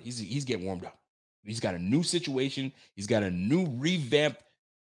getting started. He's getting warmed up. He's got a new situation. He's got a new revamped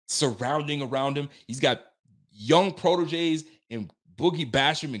surrounding around him. He's got young proteges and Boogie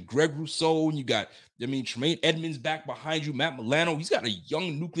Basham and Greg Rousseau. And you got, Tremaine Edmonds back behind you, Matt Milano. He's got a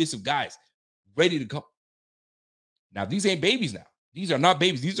young nucleus of guys ready to go. Now, these ain't babies now. These are not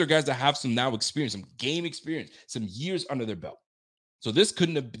babies. These are guys that have some now experience, some game experience, some years under their belt. So this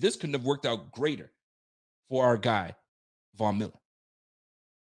couldn't have worked out greater for our guy, Von Miller.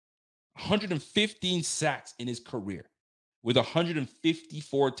 115 sacks in his career with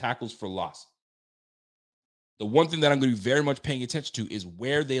 154 tackles for loss. The one thing that I'm going to be very much paying attention to is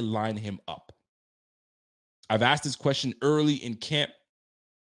where they line him up. I've asked this question early in camp,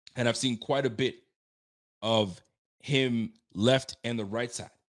 and I've seen quite a bit of him left and the right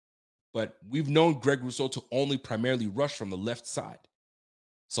side. But we've known Greg Rousseau to only primarily rush from the left side.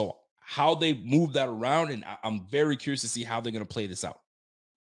 So how they move that around, and I'm very curious to see how they're going to play this out.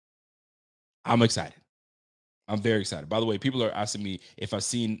 I'm excited. I'm very excited. By the way, people are asking me if I've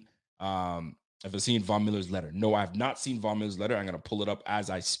seen Von Miller's letter. No, I have not seen Von Miller's letter. I'm going to pull it up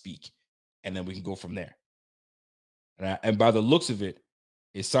as I speak, and then we can go from there. And by the looks of it,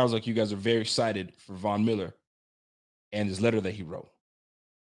 it sounds like you guys are very excited for Von Miller and his letter that he wrote.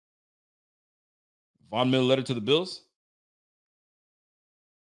 Von Miller letter to the Bills?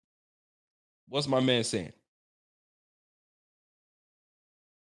 What's my man saying?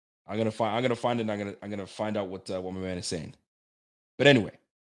 I'm gonna find it. And I'm gonna find out what my man is saying. But anyway,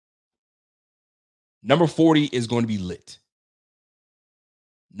 number 40 is going to be lit.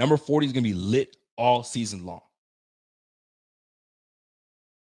 Number 40 is going to be lit all season long.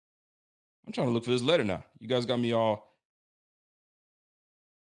 I'm trying to look for this letter now. You guys got me all.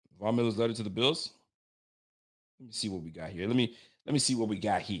 Von Miller's letter to the Bills. Let me see what we got here. Let me see what we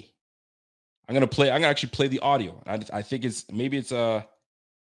got here. I'm gonna actually play the audio. I think maybe it's a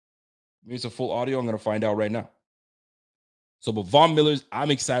full audio. I'm gonna find out right now. So, but I'm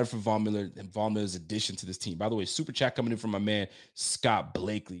excited for Von Miller and Von Miller's addition to this team. By the way, super chat coming in from my man Scott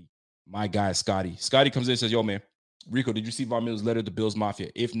Blakely, my guy Scotty. Scotty comes in and says, "Yo, man, Rico, did you see Von Miller's letter to Bills Mafia?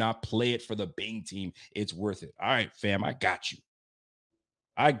 If not, play it for the Bing team. It's worth it." All right, fam, I got you.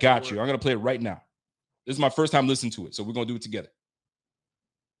 I'm gonna play it right now. This is my first time listening to it, so we're gonna do it together.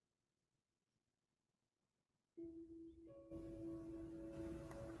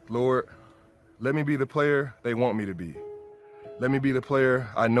 Lord, let me be the player they want me to be. Let me be the player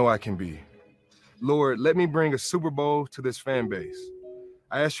I know I can be. Lord, let me bring a Super Bowl to this fan base.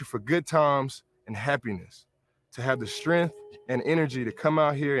 I ask you for good times and happiness, to have the strength and energy to come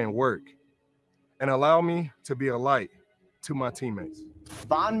out here and work, and allow me to be a light to my teammates.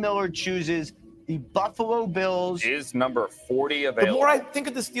 Von Miller chooses the Buffalo Bills. Is number 40 available? The more I think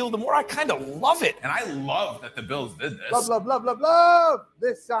of this deal, the more I kind of love it. And I love that the Bills did this. Love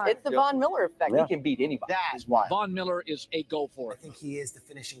this sign. It's the Von Miller effect. Yeah. He can beat anybody. That is why. Von Miller is a go for it. I think he is the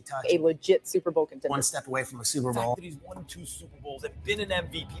finishing touch. A legit Super Bowl contender. One step away from a Super Bowl. The fact that he's won 2 Super Bowls and been an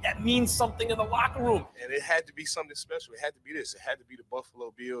MVP, that means something in the locker room. And it had to be something special. It had to be this. It had to be the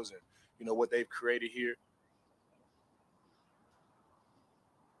Buffalo Bills and, what they've created here.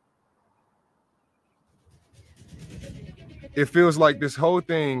 It feels like this whole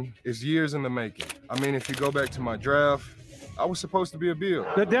thing is years in the making. I mean, if you go back to my draft, I was supposed to be a Bill.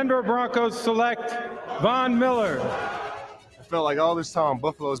 The Denver Broncos select Von Miller. I felt like all this time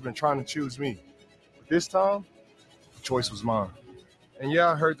Buffalo's been trying to choose me. But this time, the choice was mine. And yeah,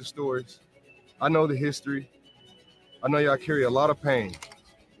 I heard the stories. I know the history. I know y'all carry a lot of pain.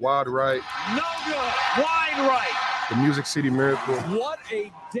 Wide right. No good. Wide right. The Music City Miracle. What a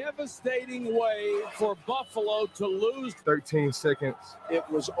devastating way for Buffalo to lose. 13 seconds. It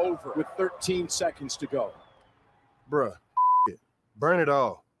was over with 13 seconds to go. Bruh, it. Burn it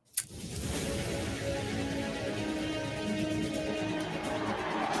all.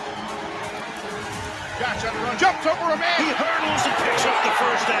 Josh on the run, jumps over a man. He hurdles and picks up the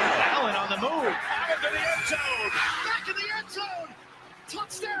first down. Allen on the move. Into the end zone. Back in the end zone.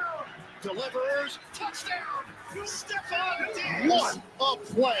 Touchdown. Deliverers. Touchdown. Stephon Diggs. What a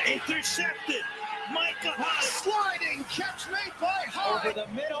play. Intercepted. Micah Hyde. Sliding catch made by Hyde. Over the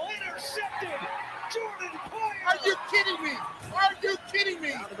middle. Intercepted. Jordan Poyer. Are you kidding me? Are you kidding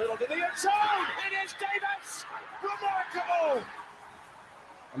me? Down the middle to the end zone. It is Davis. Remarkable.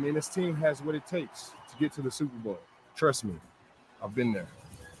 I mean, this team has what it takes to get to the Super Bowl. Trust me, I've been there.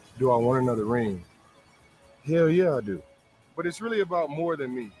 Do I want another ring? Hell yeah, I do. But it's really about more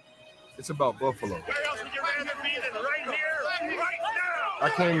than me. It's about Buffalo. Where else would you rather be than right here, right now? I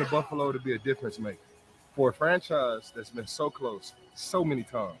came to Buffalo to be a difference maker. For a franchise that's been so close so many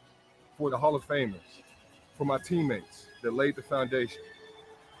times. For the Hall of Famers. For my teammates that laid the foundation.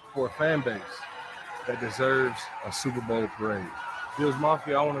 For a fan base that deserves a Super Bowl parade. Bills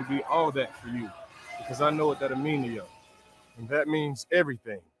Mafia, I want to be all that for you because I know what that'll mean to you. And that means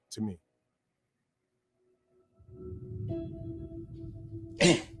everything to me.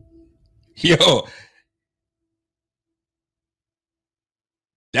 Yo,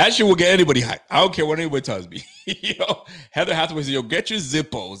 that shit will get anybody hyped. I don't care what anybody tells me. Yo, Heather Hathaway said, "Yo, get your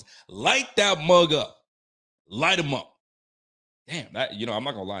Zippos, light that mug up, light them up." Damn, that I'm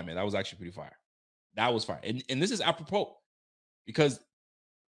not gonna lie, man, that was actually pretty fire. That was fire, and this is apropos because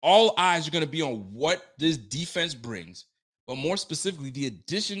all eyes are gonna be on what this defense brings, but more specifically, the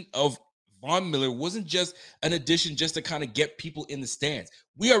addition of Von Miller wasn't just an addition just to kind of get people in the stands.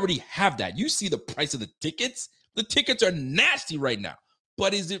 We already have that. You see the price of the tickets. The tickets are nasty right now.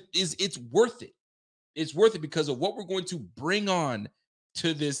 But it's worth it. It's worth it because of what we're going to bring on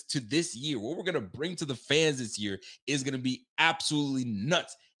to this year. What we're going to bring to the fans this year is going to be absolutely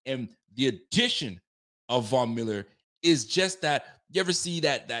nuts. And the addition of Von Miller is just that. You ever see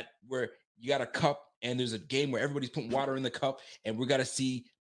that where you got a cup and there's a game where everybody's putting water in the cup and we got to see,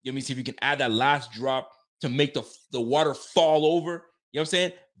 let me see if you can add that last drop to make the water fall over. You know what I'm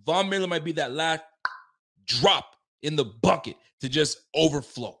saying? Von Miller might be that last drop in the bucket to just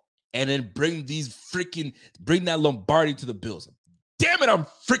overflow and then bring that Lombardi to the Bills. Damn it, I'm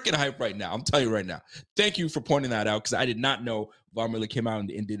freaking hyped right now. I'm telling you right now. Thank you for pointing that out because I did not know Von Miller came out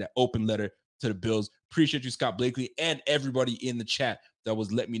and did that open letter to the Bills. Appreciate you, Scott Blakely, and everybody in the chat that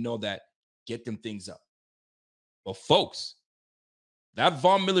was letting me know that. Get them things up. But folks, that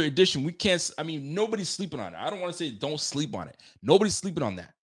Von Miller edition, nobody's sleeping on it. I don't want to say don't sleep on it. Nobody's sleeping on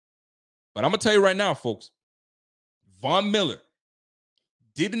that. But I'm going to tell you right now, folks, Von Miller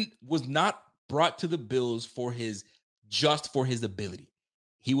was not brought to the Bills for his ability.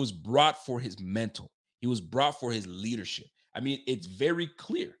 He was brought for his mental. He was brought for his leadership. I mean, it's very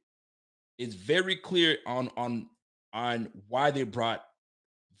clear. It's very clear on why they brought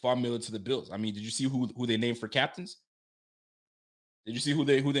Von Miller to the Bills. I mean, did you see who they named for captains? Did you see who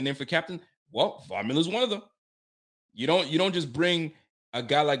they named for captain? Well, Von Miller's one of them. You don't just bring a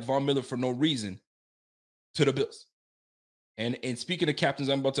guy like Von Miller for no reason to the Bills. And speaking of captains,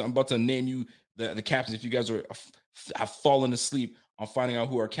 I'm about to name you the captains if you guys have fallen asleep on finding out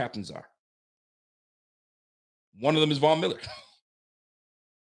who our captains are. One of them is Von Miller.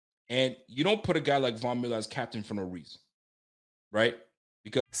 And you don't put a guy like Von Miller as captain for no reason, right?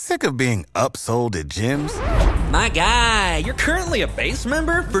 Because sick of being upsold at gyms? My guy, you're currently a base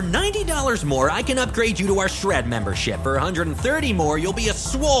member? For $90 more, I can upgrade you to our Shred membership. For $130 more, you'll be a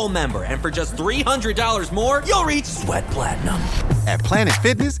Swole member. And for just $300 more, you'll reach Sweat Platinum. At Planet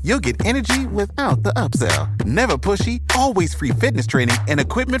Fitness, you'll get energy without the upsell. Never pushy, always free fitness training and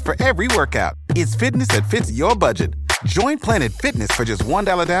equipment for every workout. It's fitness that fits your budget. Join Planet Fitness for just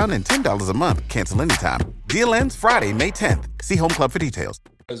 $1 down and $10 a month. Cancel anytime. Deal ends Friday, May 10th. See Home Club for details.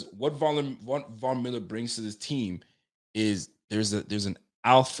 Because what Von Miller brings to this team is there's an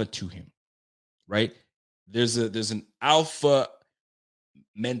alpha to him, right? There's an alpha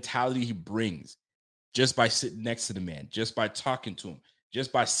mentality he brings just by sitting next to the man, just by talking to him,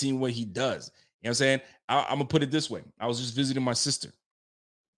 just by seeing what he does. You know what I'm saying? I'm gonna put it this way. I was just visiting my sister.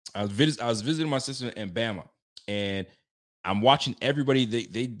 I was visiting my sister in Bama, and I'm watching everybody.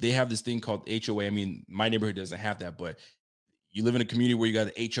 They have this thing called HOA. I mean, my neighborhood doesn't have that, but you live in a community where you got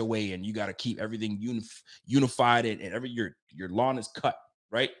the HOA and you got to keep everything unified and your lawn is cut,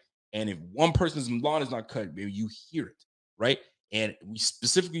 right? And if one person's lawn is not cut, maybe you hear it, right? And we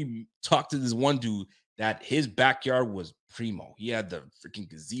specifically talked to this one dude that his backyard was primo. He had the freaking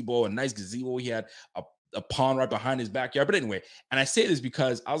gazebo, a nice gazebo. He had a pond right behind his backyard. But anyway, and I say this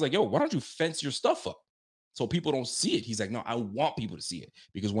because I was like, yo, why don't you fence your stuff up so people don't see it? He's like, no, I want people to see it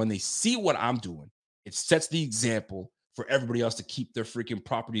because when they see what I'm doing, it sets the example for everybody else to keep their freaking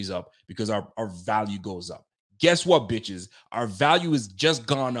properties up because our value goes up. Guess what, bitches? Our value has just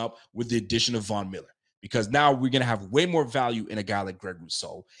gone up with the addition of Von Miller because now we're going to have way more value in a guy like Greg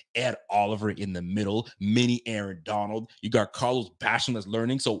Rousseau, Ed Oliver in the middle, mini Aaron Donald. You got Carlos Basham that's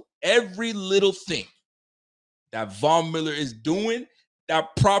learning. So every little thing that Von Miller is doing,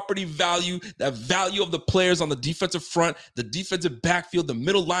 that property value, that value of the players on the defensive front, the defensive backfield, the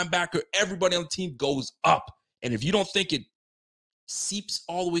middle linebacker, everybody on the team goes up. And if you don't think it seeps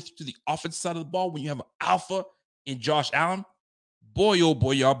all the way through the offensive side of the ball when you have an alpha in Josh Allen, boy, oh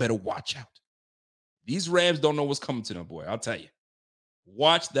boy, y'all better watch out. These Rams don't know what's coming to them, boy. I'll tell you.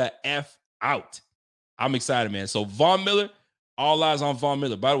 Watch the F out. I'm excited, man. So Von Miller, all eyes on Von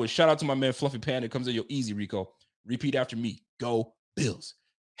Miller. By the way, shout out to my man Fluffy Panda. Comes in, yo, easy, Rico. Repeat after me. Go Bills.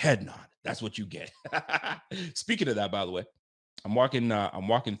 Head nod. That's what you get. Speaking of that, by the way, I'm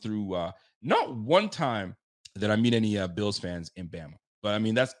walking through not one time that I meet any Bills fans in Bama. But I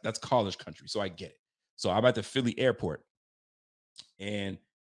mean, that's college country, so I get it. So I'm at the Philly airport, and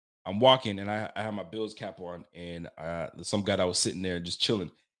I'm walking, and I have my Bills cap on, and some guy that was sitting there just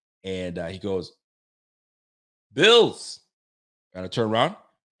chilling, and he goes, Bills. And I turn around,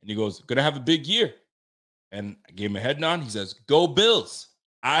 and he goes, gonna have a big year. And I gave him a head nod. He says, go Bills.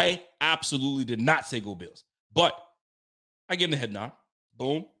 I absolutely did not say go Bills, but I gave him the head nod.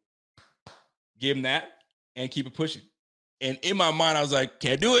 Boom. Gave him that. And keep it pushing. And in my mind, I was like,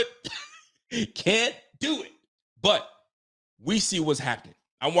 can't do it. Can't do it. But we see what's happening.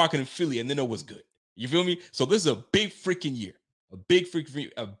 I'm walking in Philly and they know what's good. You feel me? So this is a big freaking year. A big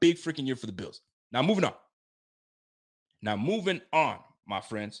freaking year for the Bills. Now moving on, my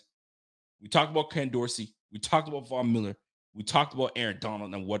friends. We talked about Ken Dorsey. We talked about Von Miller. We talked about Aaron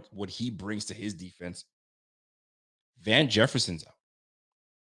Donald and what he brings to his defense. Van Jefferson's out.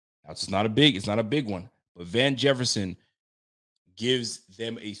 Now it's not a big one. But Van Jefferson gives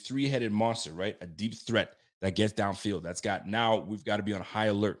them a three-headed monster, right? A deep threat that gets downfield. We've got to be on high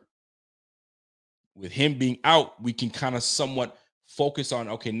alert. With him being out, we can kind of somewhat focus on,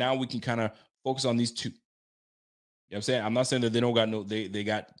 okay, now we can kind of focus on these two. You know what I'm saying? I'm not saying that they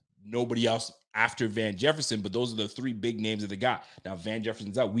got nobody else after Van Jefferson, but those are the three big names that they got. Now Van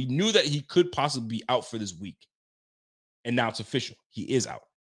Jefferson's out. We knew that he could possibly be out for this week. And now it's official. He is out.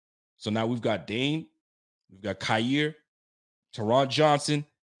 So now we've got Dane. We've got Kyer, Teron Johnson. You know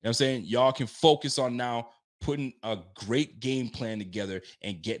what I'm saying? Y'all can focus on now putting a great game plan together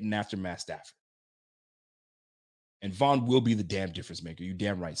and getting after Matt Stafford. And Von will be the damn difference maker. You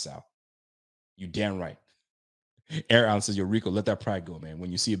damn right, Sal. You damn right. Aaron Allen says, yo, Rico, let that pride go, man.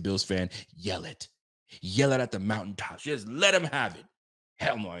 When you see a Bills fan, yell it. Yell it at the mountaintops. Just let them have it.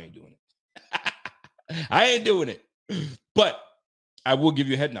 Hell no, I ain't doing it. I ain't doing it. But I will give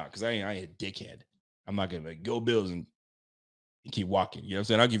you a head nod because I ain't a dickhead. I'm not going to go Bills and keep walking. You know what I'm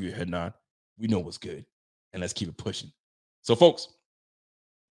saying? I'll give you a head nod. We know what's good. And let's keep it pushing. So, folks,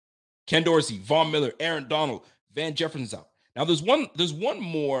 Ken Dorsey, Von Miller, Aaron Donald, Van Jefferson's out. Now, there's one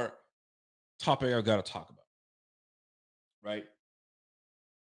more topic I got to talk about, right?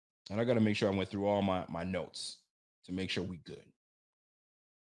 And I got to make sure I went through all my notes to make sure we good.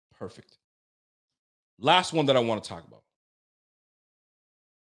 Perfect. Last one that I want to talk about.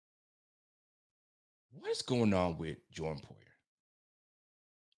 What is going on with Jordan Poyer?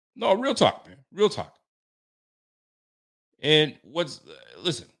 No, real talk, man. Real talk. And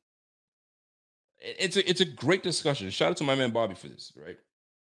listen, it's a great discussion. Shout out to my man Bobby for this, right?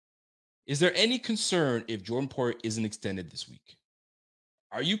 Is there any concern if Jordan Poyer isn't extended this week?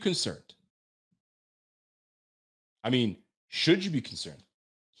 Are you concerned? I mean, should you be concerned?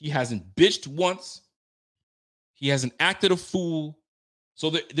 He hasn't bitched once. He hasn't acted a fool. So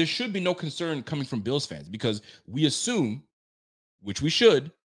there should be no concern coming from Bills fans because we assume, which we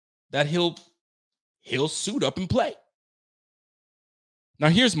should, that he'll suit up and play. Now,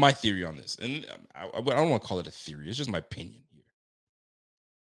 here's my theory on this. And I don't want to call it a theory. It's just my opinion here.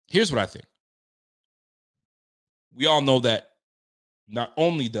 Here's what I think. We all know that not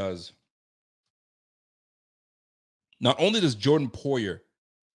only does Jordan Poyer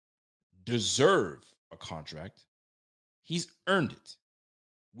deserve a contract, he's earned it.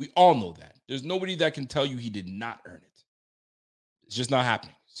 We all know that. There's nobody that can tell you he did not earn it. It's just not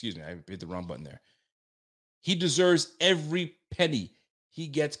happening. Excuse me, I hit the wrong button there. He deserves every penny he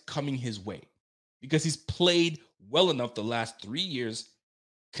gets coming his way because he's played well enough the last 3 years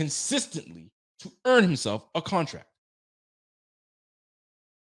consistently to earn himself a contract.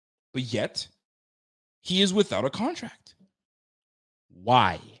 But yet, he is without a contract.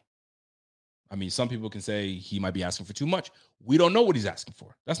 Why? I mean, some people can say he might be asking for too much. We don't know what he's asking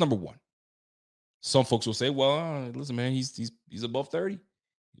for. That's number one. Some folks will say, well, listen, man, he's above 30.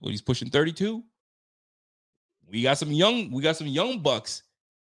 Well, he's pushing 32. We got some young bucks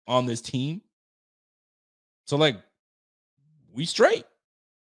on this team. So, we straight.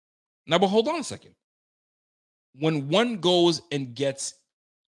 Now, but hold on a second. When one goes and gets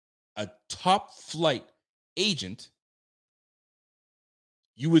a top flight agent,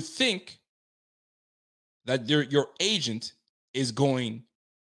 you would think that your agent is going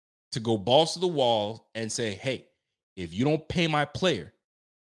to go balls to the wall and say, hey, if you don't pay my player,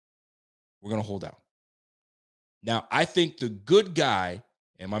 we're going to hold out. Now, I think the good guy,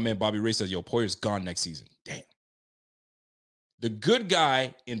 and my man Bobby Ray says, yo, Poyer's gone next season. Damn. The good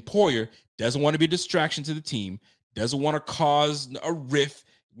guy in Poyer doesn't want to be a distraction to the team, doesn't want to cause a rift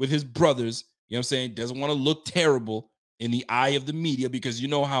with his brothers, you know what I'm saying? Doesn't want to look terrible in the eye of the media because you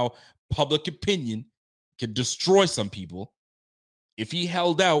know how public opinion can destroy some people. If he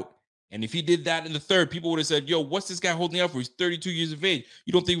held out and if he did that in the third, people would have said, yo, what's this guy holding out for? He's 32 years of age.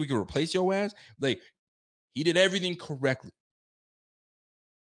 You don't think we can replace your ass? He did everything correctly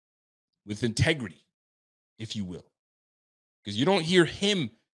with integrity, if you will. Because you don't hear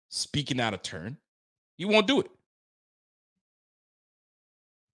him speaking out of turn. He won't do it.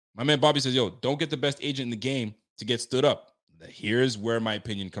 My man Bobby says, yo, don't get the best agent in the game to get stood up. Here's where my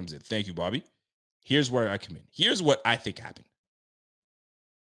opinion comes in. Thank you, Bobby. Here's where I come in. Here's what I think happened.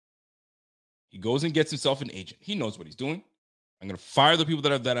 He goes and gets himself an agent. He knows what he's doing. I'm going to fire the people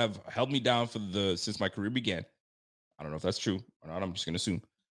that have held me down since my career began. I don't know if that's true or not. I'm just going to assume.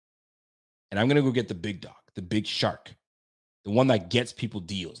 And I'm going to go get the big dog, the big shark, the one that gets people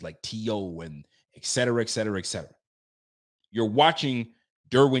deals like T.O. and et cetera, et cetera, et cetera. You're watching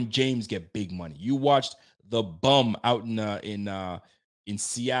Derwin James get big money. You watched the bum out in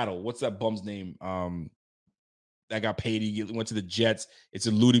Seattle. What's that bum's name? That got paid. He went to the Jets. It's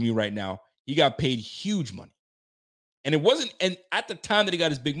eluding me right now. He got paid huge money. And it wasn't, and at the time that he got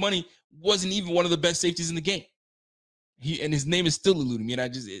his big money, wasn't even one of the best safeties in the game. And his name is still eluding me.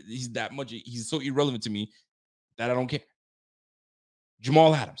 And he's so irrelevant to me that I don't care.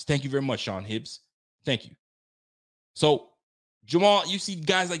 Jamal Adams. Thank you very much, Sean Hibbs. Thank you. So Jamal, you see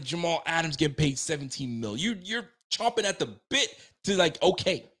guys like Jamal Adams getting paid $17 million. You're chomping at the bit to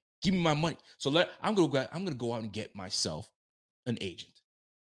okay, give me my money. So I'm gonna go out and get myself an agent.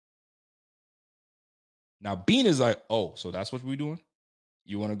 Now Bean is like, oh, so that's what we're doing?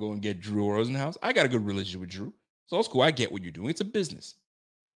 You want to go and get Drew Rosenhaus? I got a good relationship with Drew, so it's cool. I get what you're doing. It's a business,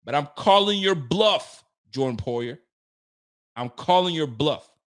 but I'm calling your bluff, Jordan Poyer. I'm calling your bluff.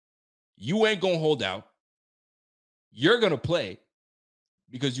 You ain't gonna hold out. You're going to play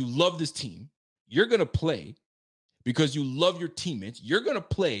because you love this team. You're going to play because you love your teammates. You're going to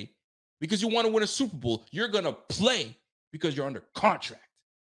play because you want to win a Super Bowl. You're going to play because you're under contract.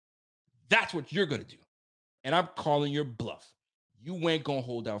 That's what you're going to do. And I'm calling your bluff. You ain't going to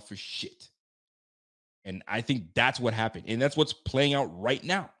hold out for shit. And I think that's what happened. And that's what's playing out right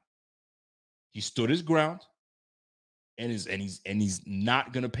now. He stood his ground and he's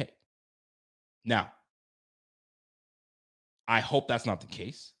not going to pay. Now, I hope that's not the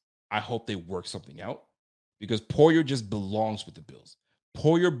case. I hope they work something out because Poyer just belongs with the Bills.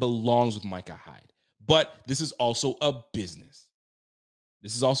 Poyer belongs with Micah Hyde. But this is also a business.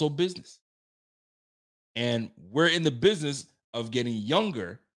 This is also business. And we're in the business of getting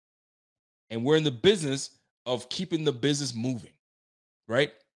younger, and we're in the business of keeping the business moving,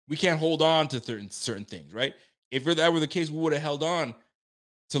 right? We can't hold on to certain things, right? If that were the case, we would have held on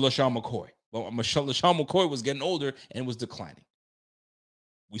to LaShawn McCoy. Well, LaShawn McCoy was getting older and was declining.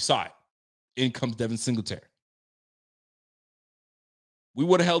 We saw it. In comes Devin Singletary. We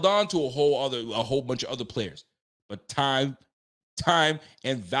would have held on to a whole bunch of other players. But time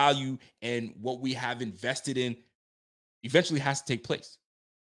and value and what we have invested in eventually has to take place.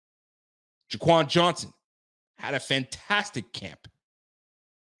 Jaquan Johnson had a fantastic camp.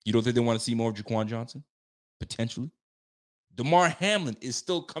 You don't think they want to see more of Jaquan Johnson? Potentially. Damar Hamlin is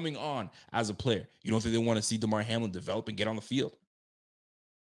still coming on as a player. You don't think they want to see Damar Hamlin develop and get on the field?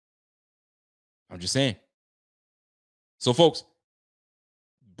 I'm just saying. So, folks,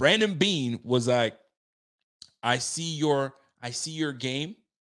 Brandon Beane was like, I see your game.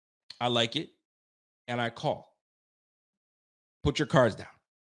 I like it. And I call. Put your cards down.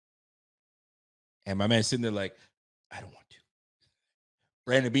 And my man's sitting there like, I don't want to.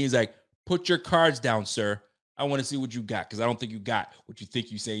 Brandon Beane's like, put your cards down, sir. I want to see what you got because I don't think you got what you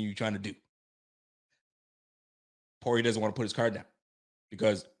think you're saying you're trying to do. Poirier doesn't want to put his card down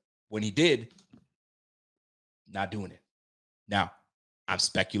because when he did, not doing it. Now, I'm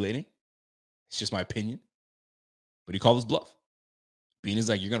speculating. It's just my opinion. But he called his bluff. Beane is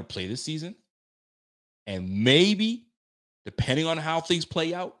like, you're going to play this season. And maybe, depending on how things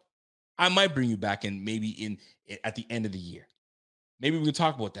play out, I might bring you back in maybe at the end of the year. Maybe we can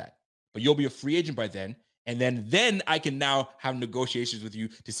talk about that. But you'll be a free agent by then. And then I can now have negotiations with you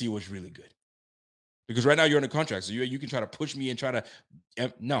to see what's really good. Because right now you're under contract. So you can try to push me and try to.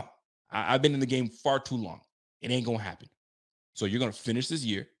 No, I've been in the game far too long. It ain't going to happen. So you're going to finish this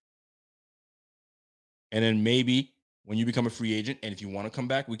year. And then maybe when you become a free agent, and if you want to come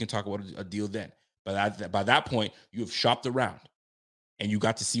back, we can talk about a deal then. But by that point, you have shopped around and you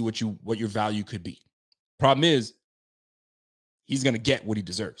got to see what your value could be. Problem is, he's going to get what he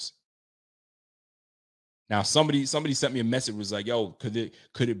deserves. Now, somebody sent me a message, was like, yo, could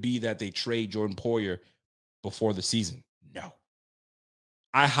it be that they trade Jordan Poyer before the season? No.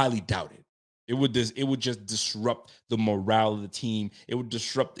 I highly doubt it. It would just disrupt the morale of the team. It would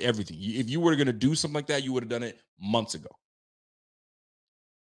disrupt everything. If you were going to do something like that, you would have done it months ago.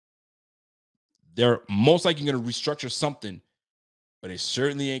 They're most likely going to restructure something, but it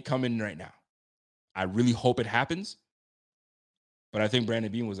certainly ain't coming right now. I really hope it happens. But I think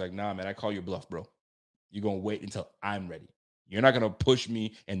Brandon Beane was like, nah, man, I call your bluff, bro. You're going to wait until I'm ready. You're not going to push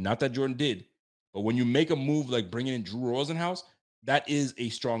me, and not that Jordan did. But when you make a move like bringing in Drew Rosenhaus, that is a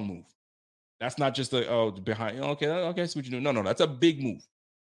strong move. That's not just behind. Okay, I see what you're doing. No, that's a big move.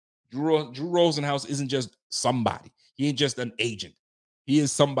 Drew Rosenhaus isn't just somebody. He ain't just an agent. He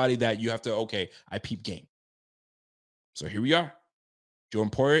is somebody that you have to, okay, I peep game. So here we are. Jordan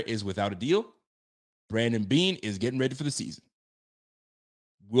Poyer is without a deal. Brandon Beane is getting ready for the season.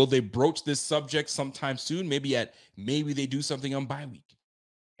 Will they broach this subject sometime soon? Maybe they do something on bye week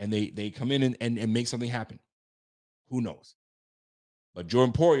and they come in and make something happen. Who knows? But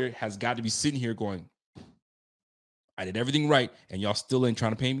Jordan Poyer has got to be sitting here going, I did everything right, and y'all still ain't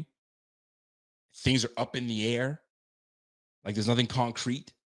trying to pay me? Things are up in the air. Like there's nothing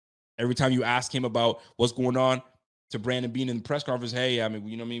concrete. Every time you ask him about what's going on to Brandon Beane in the press conference, hey, I mean,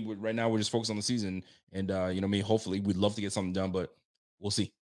 you know what I mean? Right now we're just focused on the season. And, you know what I mean? Hopefully we'd love to get something done, but we'll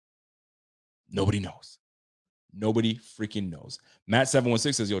see. Nobody knows. Nobody freaking knows.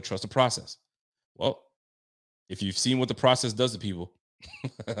 Matt716 says, yo, trust the process. Well, if you've seen what the process does to people,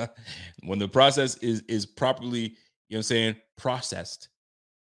 when the process is properly, you know what I'm saying, processed,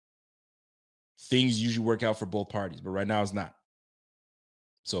 things usually work out for both parties. But right now it's not.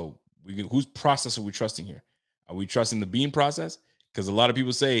 So whose process are we trusting here? Are we trusting the Beane process? Because a lot of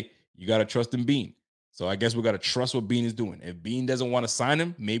people say you got to trust in Beane. So I guess we got to trust what Beane is doing. If Beane doesn't want to sign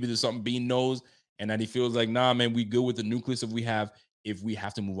him, maybe there's something Beane knows and that he feels like, nah, man, we good with the nucleus that we have. if we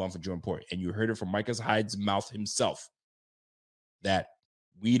have to move on for Jordan Poyer. And you heard it from Micah Hyde's mouth himself that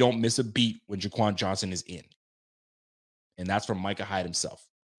we don't miss a beat when Jaquan Johnson is in. And that's from Micah Hyde himself.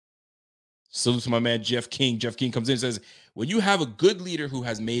 Salute to my man, Jeff King. Jeff King comes in and says, when you have a good leader who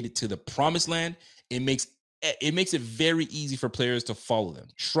has made it to the promised land, it makes it very easy for players to follow them,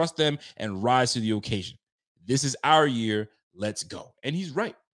 trust them, and rise to the occasion. This is our year. Let's go. And he's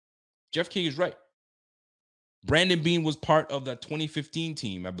right. Jeff King is right. Brandon Beane was part of that 2015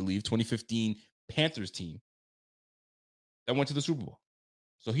 team, I believe, 2015 Panthers team that went to the Super Bowl.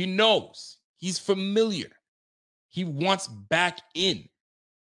 So he knows. He's familiar. He wants back in.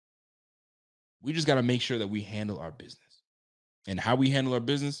 We just got to make sure that we handle our business. And how we handle our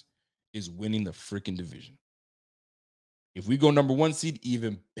business is winning the freaking division. If we go number 1 seed,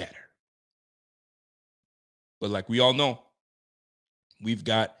 even better. But like we all know, we've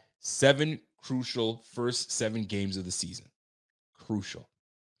got 7 crucial first 7 games of the season. Crucial.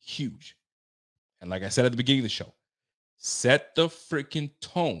 Huge. And like I said at the beginning of the show, set the freaking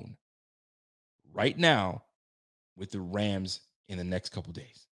tone right now with the Rams in the next couple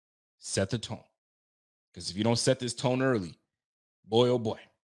days. Set the tone. Because if you don't set this tone early, boy, oh boy,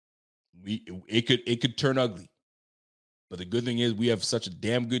 it could turn ugly. But the good thing is we have such a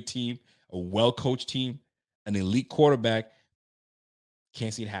damn good team, a well-coached team, an elite quarterback.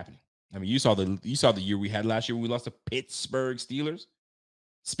 Can't see it happening. I mean, you saw the year we had last year when we lost to Pittsburgh Steelers.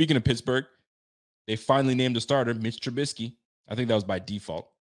 Speaking of Pittsburgh, they finally named a starter, Mitch Trubisky. I think that was by default.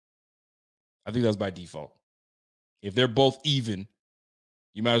 If they're both even,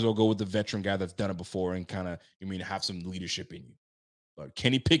 you might as well go with the veteran guy that's done it before and kind of, have some leadership in you. But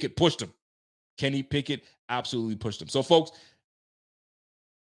Kenny Pickett pushed him. Kenny Pickett absolutely pushed him. So, folks,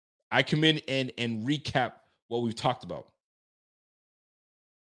 I come in and recap what we've talked about.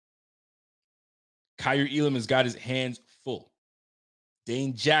 Kyer Elam has got his hands full.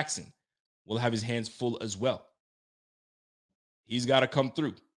 Dane Jackson will have his hands full as well. He's got to come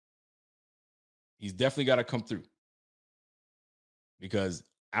through. He's definitely got to come through. Because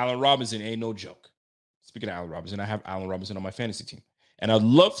Allen Robinson ain't no joke. Speaking of Allen Robinson, I have Allen Robinson on my fantasy team. And I'd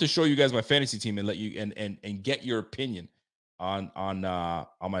love to show you guys my fantasy team and let you and get your opinion on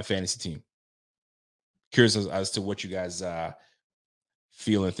my fantasy team. Curious as to what you guys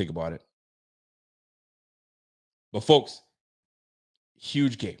feel and think about it. But folks,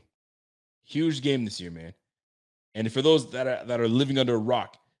 huge game this year, man. And for those that are living under a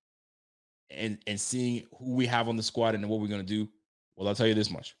rock and seeing who we have on the squad and what we're going to do, well, I'll tell you this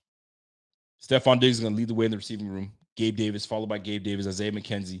much. Stephon Diggs is going to lead the way in the receiving room. Gabe Davis, followed by Gabe Davis, Isaiah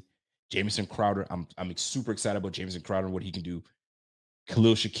McKenzie, Jamison Crowder. I'm super excited about Jamison Crowder and what he can do.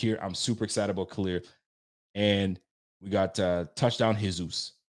 Khalil Shakir, I'm super excited about Khalil. And we got touchdown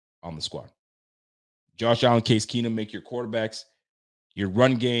Jesus on the squad. Josh Allen, Case Keenum make your quarterbacks. Your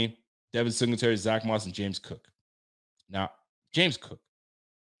run game, Devin Singletary, Zach Moss, and James Cook. Now, James Cook.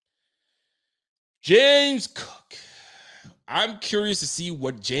 I'm curious to see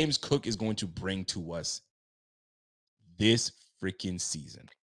what James Cook is going to bring to us this freaking season.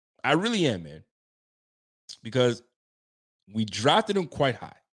 I really am, man. Because we drafted him quite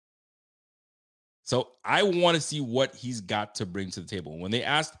high. So I want to see what he's got to bring to the table. When they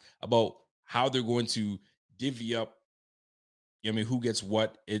asked about how they're going to divvy up, who gets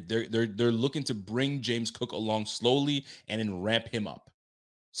what, they're looking to bring James Cook along slowly and then ramp him up.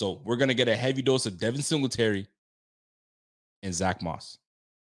 So we're going to get a heavy dose of Devin Singletary and Zach Moss.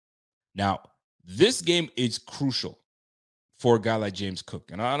 Now, this game is crucial for a guy like James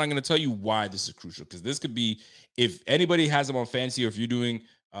Cook. And I'm going to tell you why this is crucial, because this could be, if anybody has him on fantasy or if you're doing,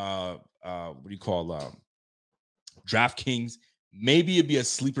 DraftKings, maybe it'd be a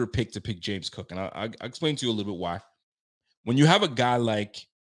sleeper pick to pick James Cook. And I'll explain to you a little bit why. When you have a guy like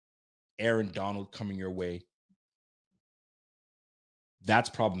Aaron Donald coming your way,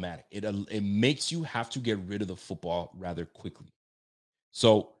 that's problematic. It makes you have to get rid of the football rather quickly.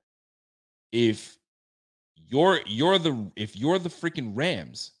 So if you're the freaking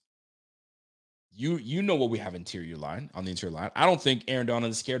Rams, you know what we have on the interior line. I don't think Aaron Donald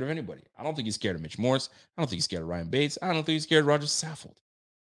is scared of anybody. I don't think he's scared of Mitch Morse. I don't think he's scared of Ryan Bates. I don't think he's scared of Roger Saffold.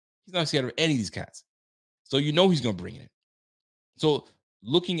 He's not scared of any of these cats. So you know he's going to bring it in. So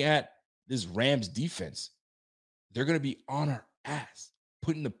looking at this Rams defense, they're going to be on our ass,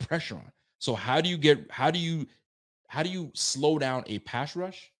 putting the pressure on. So how do you slow down a pass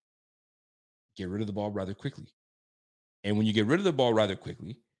rush? Get rid of the ball rather quickly. And when you get rid of the ball rather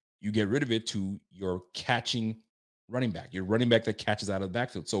quickly, you get rid of it to your catching running back, your running back that catches out of the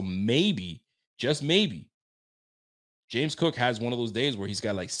backfield. So maybe, just maybe, James Cook has one of those days where he's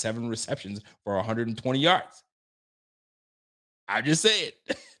got like 7 receptions for 120 yards. I'm just saying.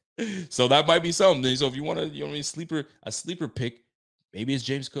 So that might be something. So if you want to, a sleeper pick, maybe it's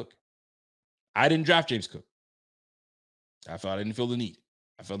James Cook. I didn't draft James Cook. I didn't feel the need.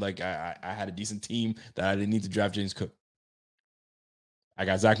 I felt like I had a decent team that I didn't need to draft James Cook. I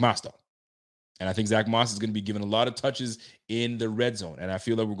got Zach Moss though. And I think Zach Moss is going to be given a lot of touches in the red zone. And I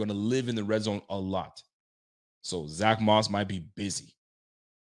feel like we're going to live in the red zone a lot. So Zach Moss might be busy.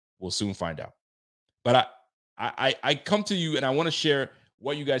 We'll soon find out. But I come to you and I want to share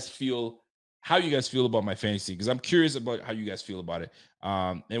what you guys feel, how you guys feel about my fantasy, because I'm curious about how you guys feel about it.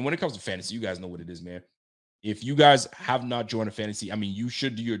 And when it comes to fantasy, you guys know what it is, man. If you guys have not joined a fantasy, I mean, you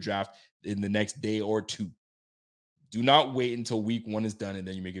should do your draft in the next day or two. Do not wait until week 1 is done and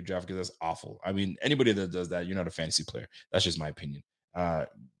then you make your draft, because that's awful. I mean, anybody that does that, you're not a fantasy player. That's just my opinion.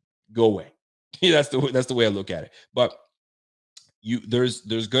 Go away. That's the way I look at it. But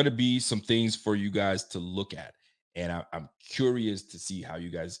there's going to be some things for you guys to look at, and I'm curious to see how you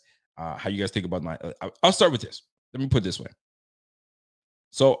guys think about my. I'll start with this. Let me put it this way.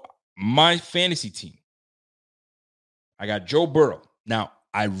 So my fantasy team, I got Joe Burrow. Now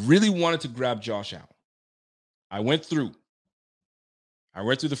I really wanted to grab Josh Allen. I went through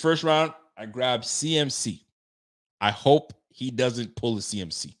the first round. I grabbed CMC. I hope he doesn't pull a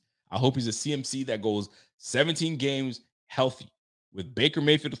CMC. I hope he's a CMC that goes 17 games healthy, with Baker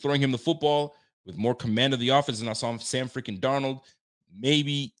Mayfield throwing him the football, with more command of the offense than I saw Sam freaking Darnold.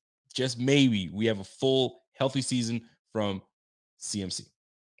 Maybe, just maybe, we have a full healthy season from CMC,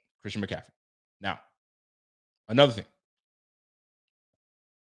 Christian McCaffrey. Now, another thing.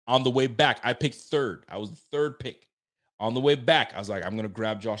 On the way back, I picked third. I was the third pick. On the way back, I was like, I'm going to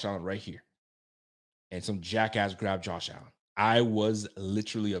grab Josh Allen right here. And some jackass grabbed Josh Allen. I was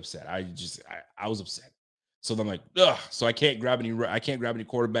literally upset. I was upset. So I'm like, ugh. So I can't grab any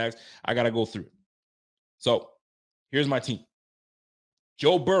quarterbacks. I got to go through it. So here's my team.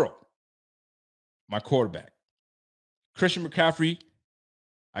 Joe Burrow, my quarterback. Christian McCaffrey.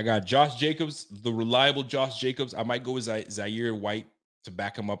 I got Josh Jacobs, the reliable Josh Jacobs. I might go with Zaire White to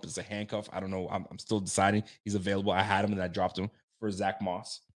back him up as a handcuff. I don't know. I'm still deciding. He's available. I had him and I dropped him for Zach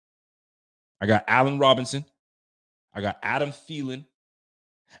Moss. I got Allen Robinson. I got Adam Thielen.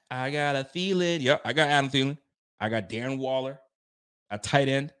 I got a Thielen. Yep, I got Adam Thielen. I got Darren Waller, a tight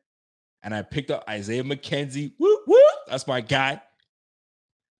end. And I picked up Isaiah McKenzie. Whoop, whoop. That's my guy.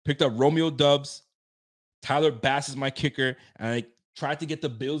 Picked up Romeo Doubs. Tyler Bass is my kicker. And I tried to get the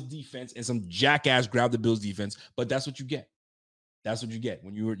Bills defense, and some jackass grabbed the Bills defense. But that's what you get. That's what you get.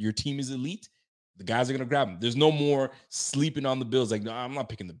 When your team is elite, the guys are going to grab them. There's no more sleeping on the Bills. Like, no, I'm not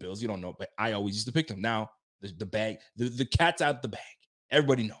picking the Bills. You don't know. But I always used to pick them. Now, the cat's out the bag.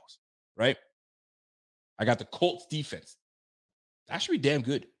 Everybody knows, right? I got the Colts defense. That should be damn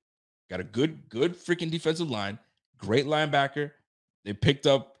good. Got a good freaking defensive line. Great linebacker. They picked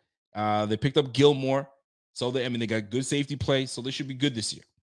up Gilmore. So they got good safety play. So they should be good this year.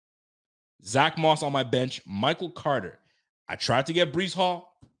 Zach Moss on my bench. Michael Carter. I tried to get Breece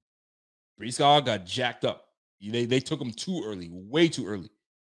Hall. Breece Hall got jacked up. They took him too early, way too early.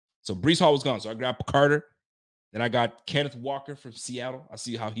 So Breece Hall was gone. So I grabbed Carter. Then I got Kenneth Walker from Seattle. I'll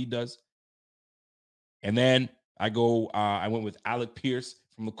see how he does. And then I went with Alec Pierce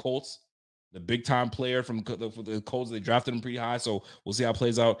from the Colts, the big-time player from the Colts. They drafted him pretty high, so we'll see how it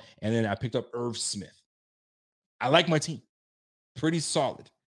plays out. And then I picked up Irv Smith. I like my team. Pretty solid.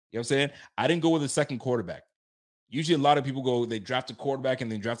 You know what I'm saying? I didn't go with a second quarterback. Usually a lot of people they draft a quarterback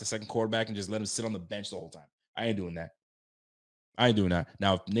and then draft a second quarterback and just let him sit on the bench the whole time. I ain't doing that.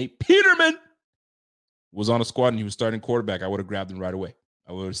 Now, if Nate Peterman was on a squad and he was starting quarterback, I would have grabbed him right away.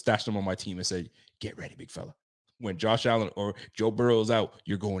 I would have stashed him on my team and said, get ready, big fella. When Josh Allen or Joe Burrow is out,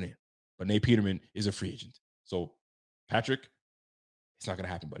 you're going in. But Nate Peterman is a free agent. So, Patrick, it's not going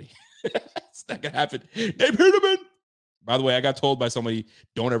to happen, buddy. It's not going to happen. Nate Peterman. By the way, I got told by somebody,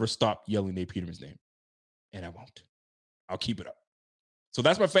 don't ever stop yelling Nate Peterman's name. And I won't. I'll keep it up. So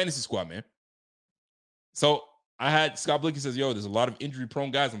that's my fantasy squad, man. So I had Scott Blicky says, yo, there's a lot of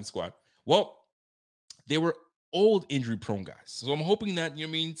injury-prone guys on the squad. Well, they were old injury-prone guys. So I'm hoping that,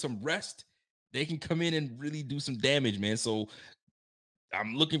 some rest, they can come in and really do some damage, man. So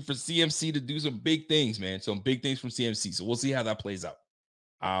I'm looking for CMC to do some big things, man. Some big things from CMC. So we'll see how that plays out.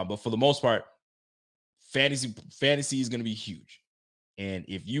 But for the most part, fantasy is going to be huge. And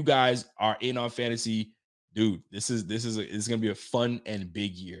if you guys are in on fantasy, dude, this is going to be a fun and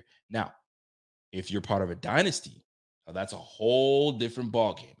big year. Now, if you're part of a dynasty, that's a whole different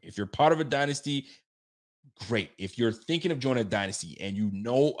ballgame. If you're part of a dynasty, great. If you're thinking of joining a dynasty and you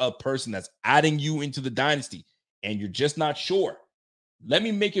know a person that's adding you into the dynasty and you're just not sure, let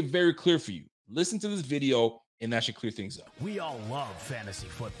me make it very clear for you. Listen to this video and that should clear things up. We all love fantasy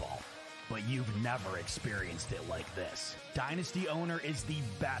football, but you've never experienced it like this. Dynasty Owner is the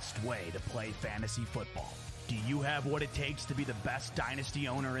best way to play fantasy football. Do you have what it takes to be the best Dynasty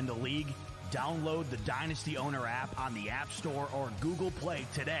Owner in the league? Download the Dynasty Owner app on the App Store or Google Play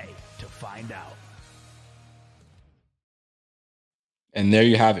today to find out. And there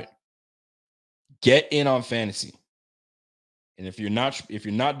you have it. Get in on fantasy. And if you're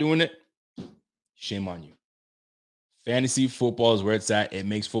not doing it, shame on you. Fantasy football is where it's at. It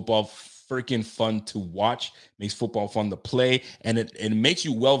makes football freaking fun to watch, makes football fun to play, and it makes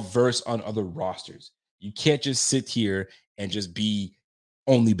you well versed on other rosters. You can't just sit here and just be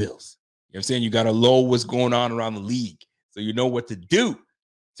only Bills. You know what I'm saying? You got to know what's going on around the league, so you know what to do.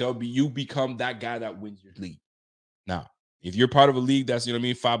 So you become that guy that wins your league. Now, if you're part of a league that's, you know what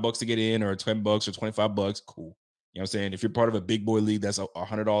I mean, $5 to get in, or $10 or $25, cool. You know what I'm saying? If you're part of a big boy league that's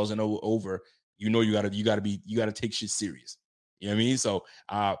 $100 and over, you know you gotta take shit serious. You know what I mean? So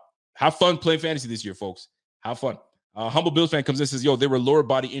have fun playing fantasy this year, folks. Have fun. Humble Bills fan comes in and says, yo, there were lower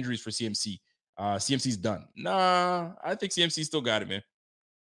body injuries for CMC. CMC's done. Nah, I think CMC still got it, man.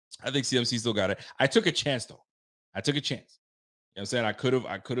 I think CMC still got it. I took a chance, though. I took a chance. You know what I'm saying? I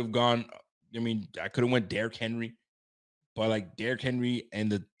could have gone, I could have went Derrick Henry, but like Derrick Henry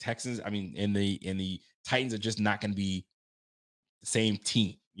and the Texans, and the Titans are just not going to be the same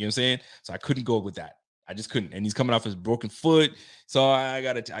team. You know what I'm saying? So I couldn't go with that. I just couldn't. And he's coming off his broken foot. So I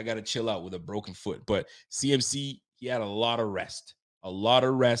gotta chill out with a broken foot. But CMC, he had a lot of rest. You know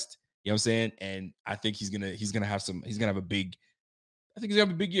what I'm saying? And I think he's gonna have a big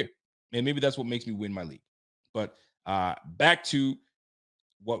year. And maybe that's what makes me win my league. But back to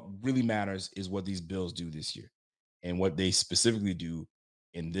what really matters is what these Bills do this year and what they specifically do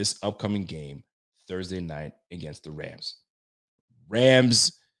in this upcoming game Thursday night against the Rams.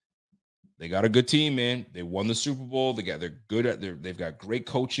 They got a good team, man. They've got great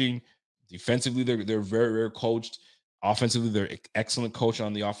coaching. Defensively, they're very, very coached. Offensively, they're excellent coach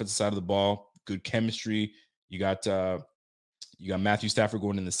on the offensive side of the ball. Good chemistry. You got Matthew Stafford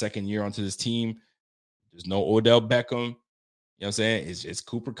going in the second year onto this team. There's no Odell Beckham. You know what I'm saying? It's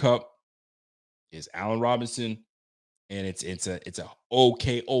Cooper Kupp. It's Allen Robinson. And it's a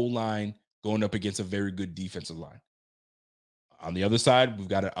okay O-line going up against a very good defensive line. On the other side, we've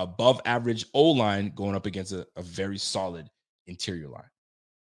got an above-average O-line going up against a very solid interior line.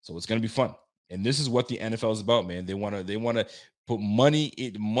 So it's going to be fun. And this is what the NFL is about, man. They want to put money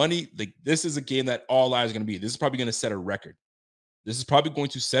in money. Like, this is a game that all eyes are going to be. This is probably going to set a record. This is probably going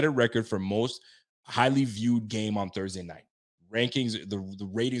to set a record for most highly viewed game on Thursday night. Rankings, the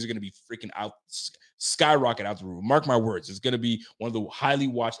ratings are going to be freaking out, skyrocket out the roof. Mark my words. It's going to be one of the highly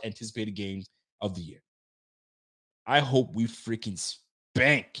watched, anticipated games of the year. I hope we freaking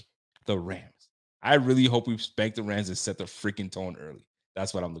spank the Rams. I really hope we spank the Rams and set the freaking tone early.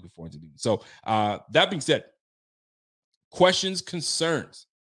 That's what I'm looking forward to doing. So that being said, questions, concerns.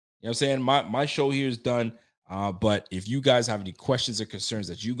 You know what I'm saying? My show here is done. But if you guys have any questions or concerns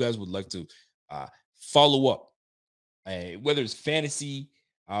that you guys would like to follow up, whether it's fantasy,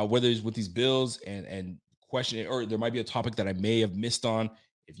 whether it's with these Bills and question, or there might be a topic that I may have missed on.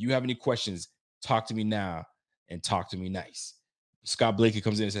 If you have any questions, talk to me now and talk to me nice. Scott Blakey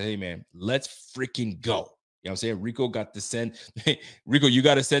comes in and says, hey, man, let's freaking go. You know what I'm saying? Rico got to send – Rico, you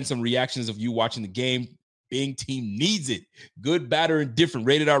got to send some reactions of you watching the game. Bing team needs it. Good, bad, or indifferent.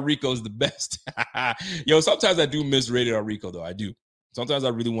 Rated R Rico is the best. Yo, sometimes I do miss Rated R Rico, though. I do. Sometimes I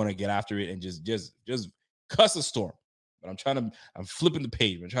really want to get after it and just cuss a storm. But I'm flipping the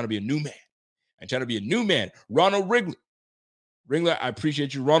page. I'm trying to be a new man. Ronald Ringler, I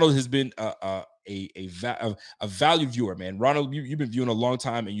appreciate you. Ronald has been a valued viewer, man. Ronald, you've been viewing a long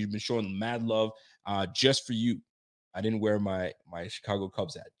time and you've been showing mad love. Just for you, I didn't wear my Chicago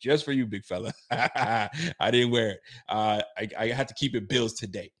Cubs hat. Just for you, big fella. I didn't wear it. I had to keep it Bills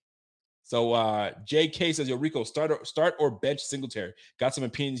today. So JK says, yo, Rico, start or bench Singletary. Got some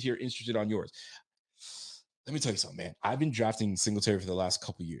opinions here, interested on yours. Let me tell you something, man. I've been drafting Singletary for the last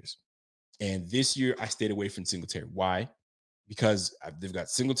couple years. And this year, I stayed away from Singletary. Why? Because they've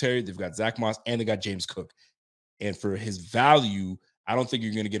got Singletary, they've got Zach Moss, and they got James Cook. And for his value, I don't think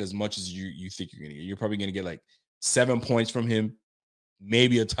you're going to get as much as you think you're going to get. You're probably going to get like 7 points from him,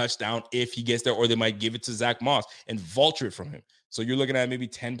 maybe a touchdown if he gets there, or they might give it to Zach Moss and vulture it from him. So you're looking at maybe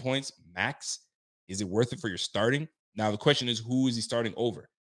 10 points max. Is it worth it for your starting? Now, the question is, who is he starting over?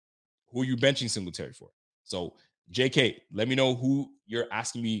 Who are you benching Singletary for? So, JK, let me know who you're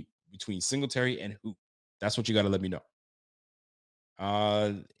asking me between Singletary and who. That's what you got to let me know.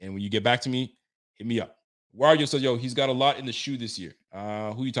 And when you get back to me, hit me up. Wario says, yo, he's got a lot in the shoe this year.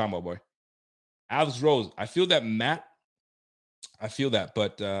 Who you talking about, boy? Alex Rose, I feel that, Matt. I feel that,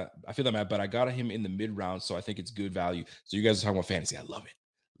 Matt, but I got him in the mid round, so I think it's good value. So you guys are talking about fantasy. I love it.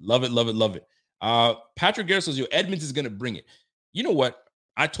 Love it, love it, love it. Patrick Garrett says, Edmonds is going to bring it. You know what?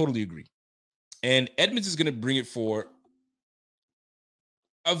 I totally agree. And Edmonds is going to bring it for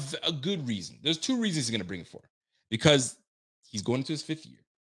a good reason. There's two reasons he's going to bring it for. Because he's going into his 5th year,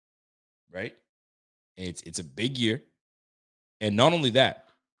 right? And it's a big year. And not only that,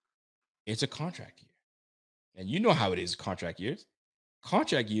 it's a contract year. And you know how it is, contract years.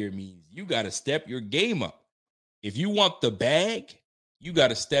 Contract year means you got to step your game up. If you want the bag, you got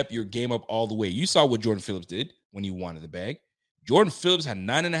to step your game up all the way. You saw what Jordan Phillips did when he wanted the bag. Jordan Phillips had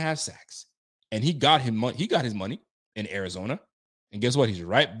 9.5 sacks, and he got him money. He got his money in Arizona, and guess what? He's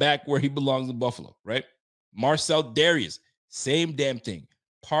right back where he belongs in Buffalo, right? Marcel Darius, same damn thing.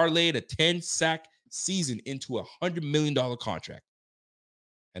 Parlayed a 10-sack season into a $100 million contract,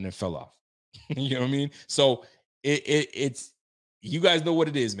 and then fell off. You know what I mean? So it's you guys know what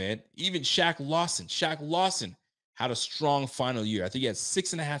it is, man. Even Shaq Lawson had a strong final year. I think he had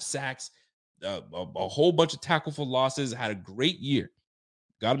 6.5 sacks, a whole bunch of tackle for losses, had a great year.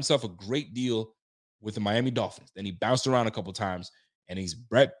 Got himself a great deal with the Miami Dolphins. Then he bounced around a couple times, and he's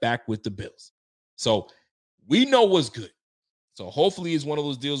right back with the Bills. So we know what's good. So hopefully it's one of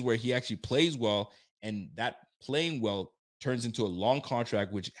those deals where he actually plays well, and that playing well turns into a long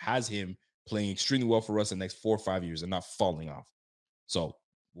contract, which has him playing extremely well for us in the next 4 or 5 years and not falling off. So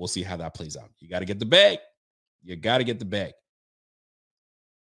we'll see how that plays out. You got to get the bag. You got to get the bag.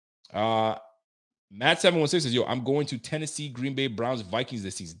 Matt716 says, I'm going to Tennessee, Green Bay, Browns, Vikings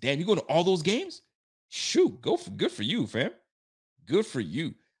this season. Damn, you going to all those games? Shoot, good for you, fam. Good for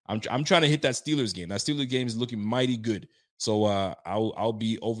you. I'm trying to hit that Steelers game. That Steelers game is looking mighty good. So I'll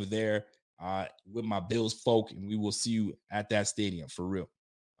be over there with my Bills folk, and we will see you at that stadium for real.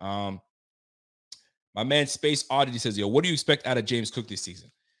 My man Space Oddity says, what do you expect out of James Cook this season?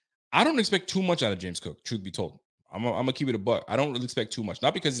 I don't expect too much out of James Cook, truth be told. I'm gonna keep it a buck. I don't really expect too much.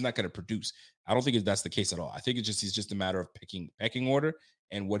 Not because he's not going to produce. I don't think that's the case at all. I think he's just a matter of pecking order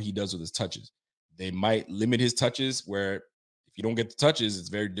and what he does with his touches. They might limit his touches where if you don't get the touches, it's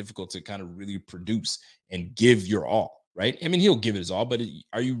very difficult to kind of really produce and give your all, right? I mean, he'll give it his all, but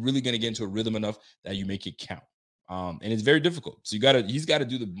are you really going to get into a rhythm enough that you make it count? And it's very difficult. So he's got to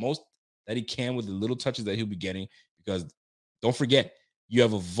do the most that he can with the little touches that he'll be getting, because don't forget, you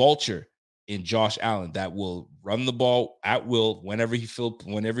have a vulture in Josh Allen that will run the ball at will whenever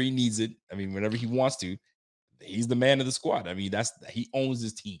he needs it. I mean, whenever he wants to. He's the man of the squad. I mean, he owns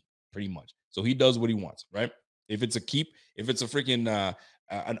his team pretty much. So he does what he wants, right? If it's a freaking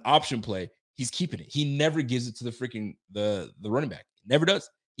an option play, he's keeping it. He never gives it to the freaking the running back. Never does.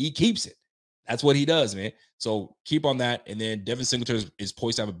 He keeps it. That's what he does, man. So keep on that. And then Devin Singletary is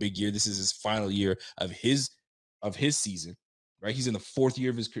poised to have a big year. This is his final year of his season, right? He's in the 4th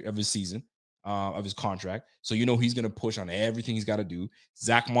year of his season, of his contract. So he's going to push on everything he's got to do.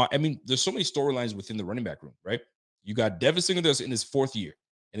 Zach Moss. I mean, there's so many storylines within the running back room, right? You got Devin Singletary in his 4th year,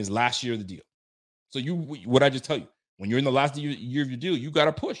 in his last year of the deal. So what I just tell you, when you're in the last year of your deal, you got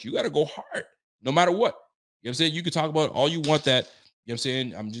to push. You got to go hard, no matter what. You know what I'm saying? You can talk about all you want that. You know what I'm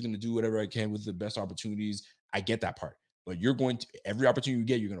saying? I'm just going to do whatever I can with the best opportunities. I get that part. But every opportunity you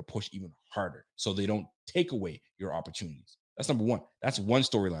get, you're going to push even harder so they don't take away your opportunities. That's number one. That's one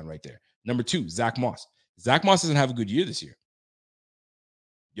storyline right there. Number 2, Zach Moss. Zach Moss doesn't have a good year this year.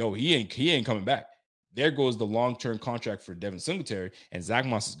 He ain't coming back. There goes the long-term contract for Devin Singletary, and Zach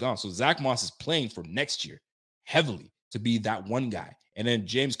Moss is gone. So Zach Moss is playing for next year heavily to be that one guy. And then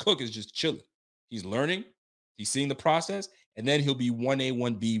James Cook is just chilling. He's learning. He's seeing the process. And then he'll be 1A,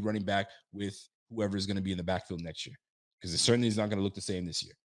 1B running back with whoever is going to be in the backfield next year, because it certainly is not going to look the same this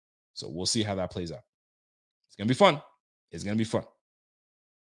year. So we'll see how that plays out. It's going to be fun. It's going to be fun.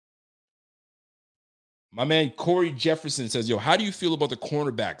 My man Corey Jefferson says, how do you feel about the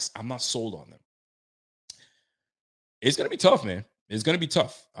cornerbacks? I'm not sold on them. It's going to be tough, man. It's going to be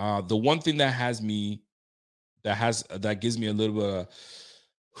tough. The one thing that gives me a little bit of,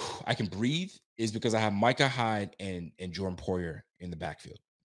 I can breathe, is because I have Micah Hyde and Jordan Poyer in the backfield.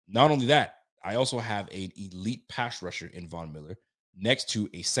 Not only that, I also have an elite pass rusher in Von Miller next to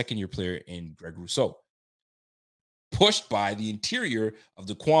a second-year player in Greg Rousseau, pushed by the interior of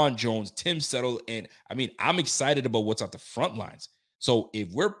Daquan Jones, Tim Settle, and I'm excited about what's at the front lines. So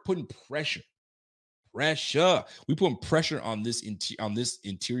if we're putting pressure, we putting pressure on this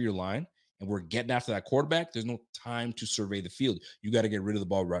interior line, and we're getting after that quarterback, there's no time to survey the field. You got to get rid of the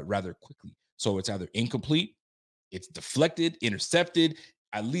ball rather quickly. So it's either incomplete, it's deflected, intercepted.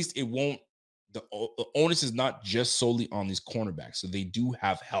 At least it won't the onus is not just solely on these cornerbacks. So they do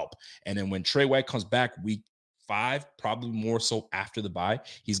have help. And then when Trey White comes back week 5, probably more so after the bye,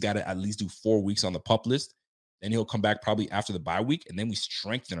 he's got to at least do 4 weeks on the PUP list. Then he'll come back probably after the bye week, and then we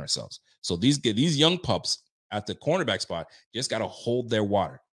strengthen ourselves. So these young pups at the cornerback spot just got to hold their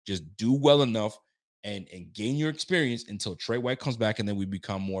water. Just do well enough and gain your experience until Trey White comes back, and then we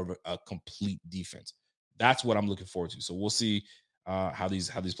become more of a complete defense. That's what I'm looking forward to. So we'll see how these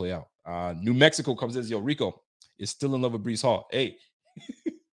play out. New Mexico comes in. Yo, Rico is still in love with Breece Hall. Hey,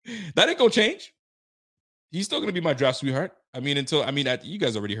 that ain't gonna change. He's still gonna be my draft sweetheart. You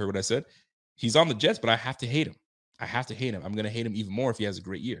guys already heard what I said. He's on the Jets, but I have to hate him. I'm gonna hate him even more if he has a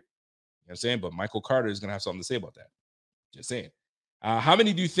great year. You know what I'm saying? But Michael Carter is gonna have something to say about that. Just saying. How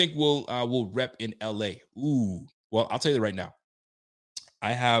many do you think will rep in LA? Ooh, well, I'll tell you right now.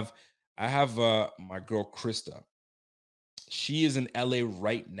 I have my girl Krista. She is in LA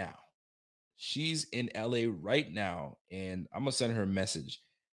right now. She's in LA right now, and I'm gonna send her a message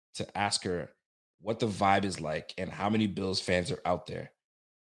to ask her what the vibe is like and how many Bills fans are out there.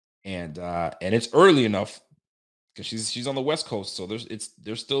 And it's early enough because she's on the West Coast, so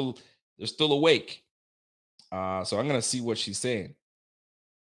they're still awake. So I'm gonna see what she's saying.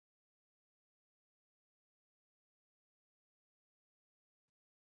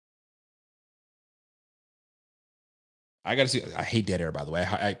 I got to see. I hate dead air, by the way.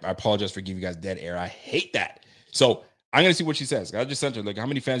 I apologize for giving you guys dead air. I hate that. So I'm going to see what she says. I just sent her, like, how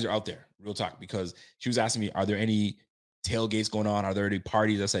many fans are out there? Real talk. Because she was asking me, are there any tailgates going on? Are there any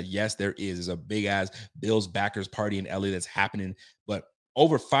parties? I said, yes, there is. There's a big-ass Bills backers party in LA that's happening. But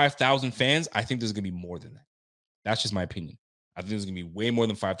over 5,000 fans, I think there's going to be more than that. That's just my opinion. I think there's going to be way more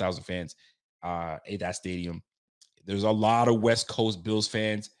than 5,000 fans at that stadium. There's a lot of West Coast Bills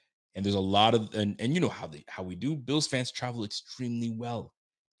fans. And there's a lot of, and you know how we do. Bills fans travel extremely well,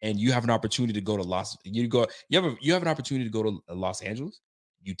 and you have an opportunity to go to you have an opportunity to go to Los Angeles.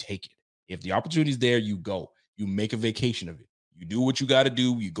 You take it. If the opportunity is there, you go. You make a vacation of it. You do what you got to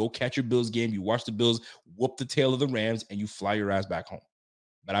do. You go catch your Bills game. You watch the Bills whoop the tail of the Rams, and you fly your ass back home.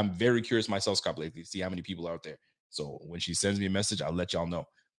 But I'm very curious myself, Scott Blakely, to see how many people are out there. So when she sends me a message, I'll let y'all know.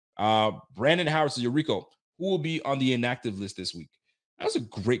 Brandon Howard says, Rico, who will be on the inactive list this week? That's a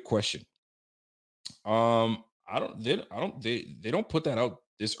great question. They don't put that out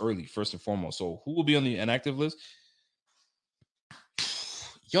this early, first and foremost. So who will be on the inactive list?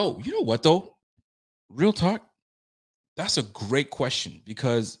 Yo, you know what though? Real talk. That's a great question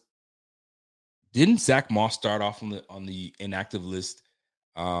because didn't Zach Moss start off on the inactive list?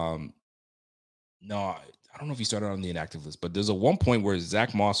 No, I don't know if he started on the inactive list, but there's a one point where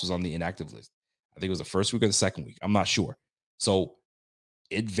Zach Moss was on the inactive list. I think it was the first week or the second week. I'm not sure. So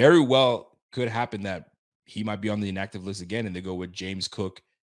it very well could happen that he might be on the inactive list again, and they go with James Cook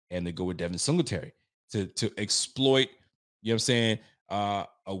and they go with Devin Singletary to exploit, you know what I'm saying,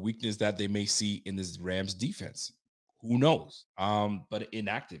 a weakness that they may see in this Rams defense. Who knows? But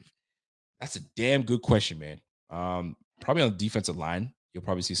inactive, that's a damn good question, man. Probably on the defensive line, you'll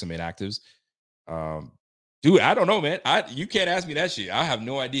probably see some inactives. Dude, I don't know, man. You can't ask me that shit. I have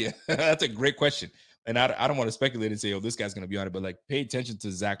no idea. That's a great question. And I don't want to speculate and say, oh, this guy's going to be on it. But, like, pay attention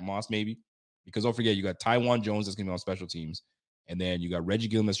to Zach Moss maybe. Because don't forget, you got Tywan Jones that's going to be on special teams. And then you got Reggie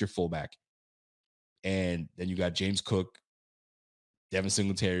Gilliam as your fullback. And then you got James Cook, Devin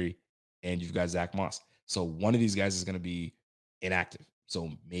Singletary, and you've got Zach Moss. So one of these guys is going to be inactive. So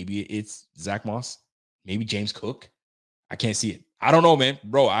maybe it's Zach Moss. Maybe James Cook. I can't see it. I don't know, man.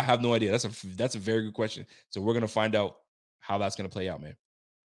 Bro, I have no idea. That's a very good question. So we're going to find out how that's going to play out, man.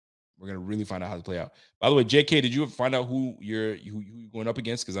 We're going to really find out how to play out. By the way, JK, did you find out who you're going up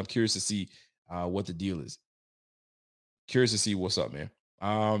against? Because I'm curious to see what the deal is. Curious to see what's up,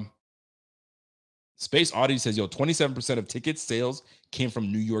 man. Space Oddity says, yo, 27% of ticket sales came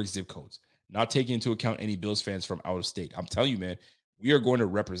from New York zip codes, not taking into account any Bills fans from out of state. I'm telling you, man, we are going to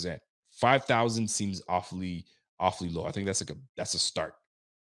represent. 5,000 seems awfully low. I think that's a start.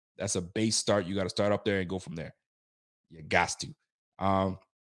 That's a base start. You got to start up there and go from there. You got to.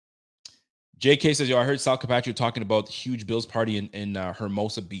 JK says, yo, I heard Sal Capaccio talking about the huge Bills party in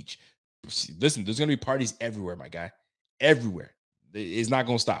Hermosa Beach. Listen, there's going to be parties everywhere, my guy. Everywhere. It's not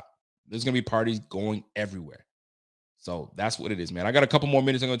going to stop. There's going to be parties going everywhere. So that's what it is, man. I got a couple more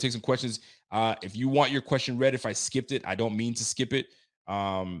minutes. I'm going to take some questions. If you want your question read, if I skipped it, I don't mean to skip it.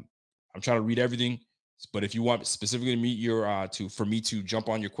 I'm trying to read everything. But if you want specifically for me to jump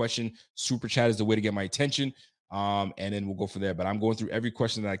on your question, Super Chat is the way to get my attention. And then we'll go from there. But I'm going through every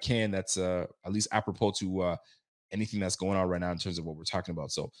question that I can that's at least apropos to anything that's going on right now in terms of what we're talking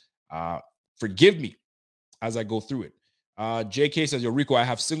about. So forgive me as I go through it. JK says, yo, Rico, I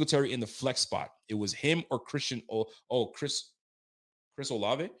have Singletary in the flex spot. It was him or Christian. Chris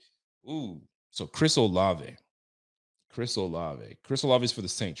Olave. Ooh, so Chris Olave. Chris Olave is for the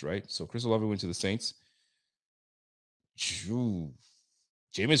Saints, right? So Chris Olave went to the Saints. Ooh.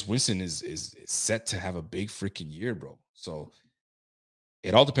 Jameis Winston is set to have a big freaking year, bro. So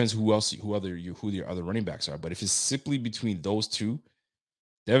it all depends who your other running backs are. But if it's simply between those two,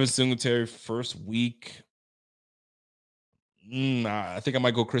 Devin Singletary first week, I think I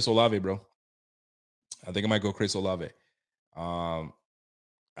might go Chris Olave, bro. I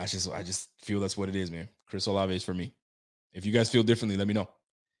just feel that's what it is, man. Chris Olave is for me. If you guys feel differently, let me know.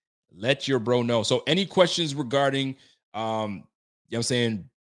 Let your bro know. So any questions regarding, you know what I'm saying,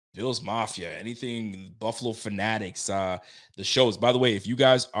 Bills Mafia, anything, Buffalo Fanatics, the shows. By the way, if you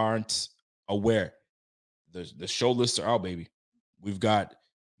guys aren't aware, the show lists are out, baby. We've got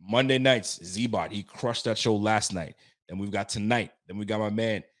Monday nights, Z-Bot. He crushed that show last night. Then we've got tonight. Then we got my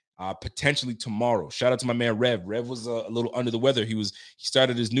man, potentially tomorrow. Shout out to my man, Rev. Rev was a little under the weather. He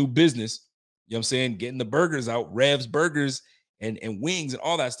started his new business, you know what I'm saying, getting the burgers out, Rev's Burgers and wings and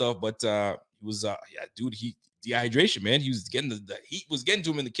all that stuff. But he was, dehydration, man. He was getting the heat was getting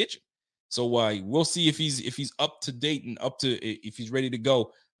to him in the kitchen. So we'll see if he's up to date and if he's ready to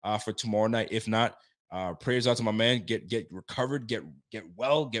go for tomorrow night. If not, prayers out to my man. Get recovered, get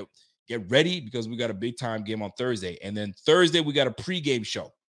well, get ready, because we got a big time game on Thursday. And then Thursday we got a pregame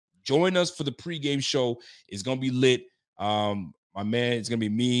show. Join us for the pregame show. It's gonna be lit. My man, it's gonna be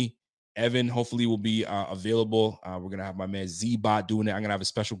me. Evan hopefully will be available. We're going to have my man Z-Bot doing it. I'm going to have a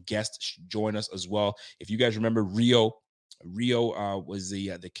special guest join us as well. If you guys remember Rio was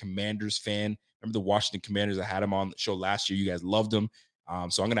the Commanders fan. Remember the Washington Commanders? I had him on the show last year. You guys loved him.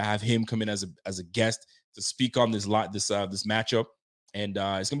 So I'm going to have him come in as a guest to speak on this matchup. And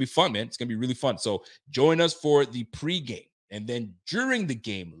it's going to be fun, man. It's going to be really fun. So join us for the pregame. And then during the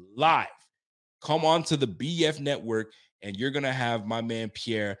game, live, come on to the BF Network, and you're going to have my man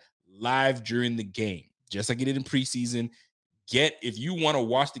Pierre live during the game, just like he did in preseason. If you want to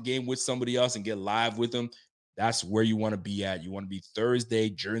watch the game with somebody else and get live with them, that's where you want to be at. You want to be Thursday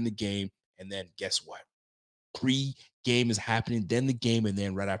during the game, and then guess what? Pre-game is happening, then the game, and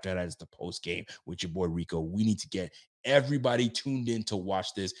then right after that is the post-game with your boy Rico. We need to get everybody tuned in to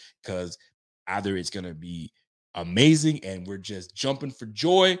watch this, because either it's going to be amazing and we're just jumping for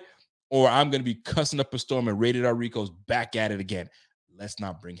joy, or I'm going to be cussing up a storm and Rated R Rico's back at it again. Let's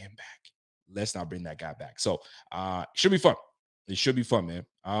not bring him back. Let's not bring that guy back. So it should be fun. It should be fun,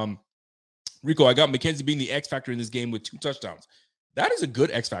 man. Rico, I got McKenzie being the X factor in this game with 2 touchdowns. That is a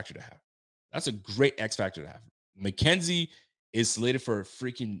good X factor to have. That's a great X factor to have. McKenzie is slated for a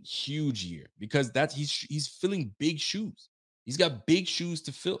freaking huge year, because he's filling big shoes. He's got big shoes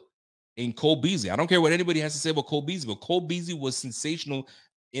to fill in Cole Beasley. I don't care what anybody has to say about Cole Beasley, but Cole Beasley was sensational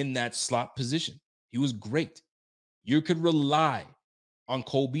in that slot position. He was great. You could rely on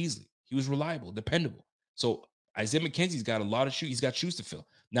Cole Beasley. He was reliable, dependable. So Isaiah McKenzie's got a lot of shoes. He's got shoes to fill.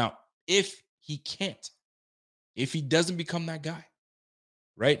 Now, if he doesn't become that guy,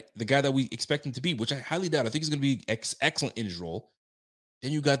 right? The guy that we expect him to be, which I highly doubt. I think he's going to be excellent in his role.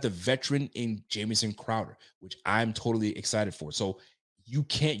 Then you got the veteran in Jamison Crowder, which I'm totally excited for. So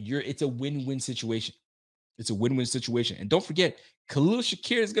it's a win-win situation. It's a win-win situation. And don't forget, Khalil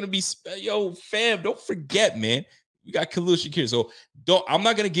Shakir is going to be, fam, don't forget, man. We got Khalil Shakir. So I'm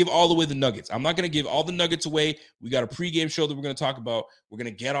not going to give all the way the nuggets. I'm not going to give all the nuggets away. We got a pregame show that we're going to talk about. We're going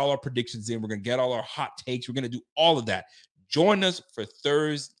to get all our predictions in. We're going to get all our hot takes. We're going to do all of that. Join us for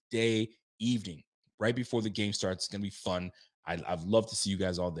Thursday evening, right before the game starts. It's going to be fun. I'd love to see you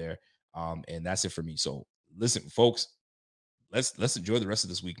guys all there. And that's it for me. So listen, folks, let's enjoy the rest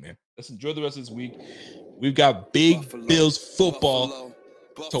of this week, man. Let's enjoy the rest of this week. We've got big Bills football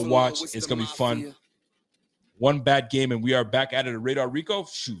to watch. It's going to be fun. One bad game, and we are back at it. Rated R Rico,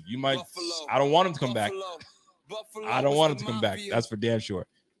 shoot, you might. I don't want him to come back. I don't want him to come back. That's for damn sure.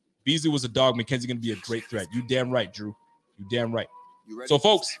 Beasley was a dog. McKenzie going to be a great threat. You damn right, Drew. You damn right. So,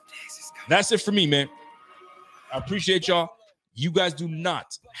 folks, that's it for me, man. I appreciate y'all. You guys do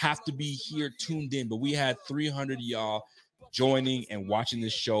not have to be here tuned in, but we had 300 of y'all joining and watching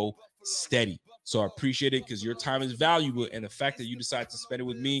this show steady. So I appreciate it, because your time is valuable, and the fact that you decide to spend it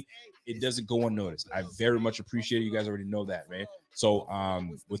with me, it doesn't go unnoticed. I very much appreciate it. You guys already know that, man. So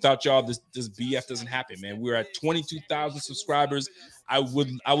without y'all, this BF doesn't happen, man. We're at 22,000 subscribers. I would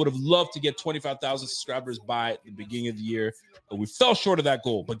have loved to get 25,000 subscribers by the beginning of the year, but we fell short of that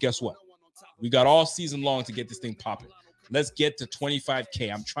goal. But guess what? We got all season long to get this thing popping. Let's get to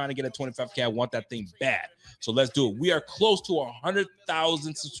 25K. I'm trying to get a 25K. I want that thing bad. So let's do it. We are close to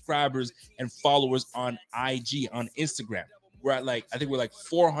 100,000 subscribers and followers on IG, on Instagram. We're at I think we're like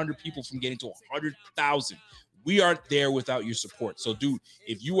 400 people from getting to 100,000. We aren't there without your support. So, dude,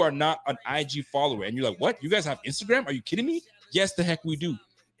 if you are not an IG follower and you're like, what? You guys have Instagram? Are you kidding me? Yes, the heck we do.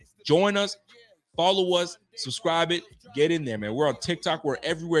 Join us, follow us, subscribe it, get in there, man. We're on TikTok. We're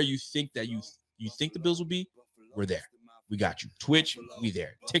everywhere you think that you think the Bills will be. We're there. We got you. Twitch, we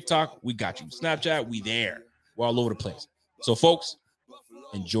there. TikTok, we got you. Snapchat, we there. We're all over the place. So, folks,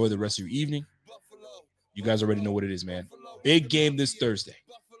 enjoy the rest of your evening. You guys already know what it is, man. Big game this Thursday.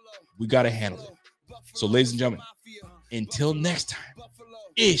 We got to handle it. So, ladies and gentlemen, until next time,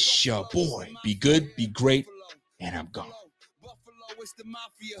 it's your boy. Be good, be great, and I'm gone. It's the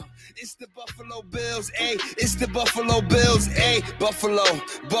Mafia, it's the Buffalo Bills, ayy, it's the Buffalo Bills, ayy, Buffalo,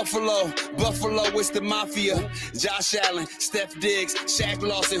 it's the Mafia. Josh Allen, Steph Diggs, Shaq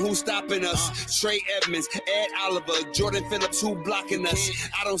Lawson, who's stopping us? Trey Edmonds, Ed Oliver, Jordan Phillips, who blocking us?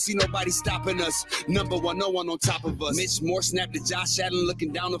 I don't see nobody stopping us. Number one, no one on top of us. Mitch Moore snapped to Josh Allen,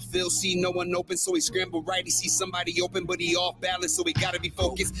 looking down the field, see no one open, so he scrambled right. He sees somebody open, but he off balance, so he gotta be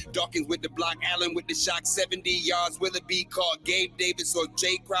focused. Dawkins with the block, Allen with the shock, 70 yards. Will it be caught? Gabe Davis or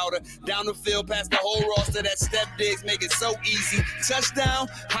Jay Crowder down the field past the whole roster. That Steph Diggs make it so easy. Touchdown,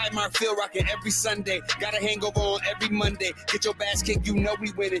 Highmark Field rocking every Sunday. Got a hangover on every Monday. Get your bass kicked, you know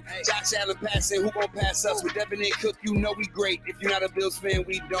we winning. Josh Allen passing, who gon' pass us? With Devin and Cook, you know we great. If you're not a Bills fan,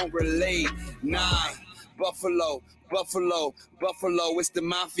 we don't relate. Nah, Buffalo, it's the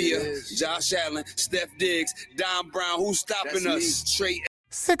Mafia. Josh Allen, Steph Diggs, Don Brown, who's stopping us? Trey.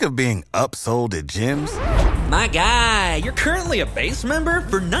 Sick of being upsold at gyms? My guy, you're currently a base member?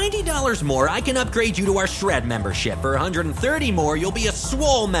 For $90 more, I can upgrade you to our Shred membership. For $130 more, you'll be a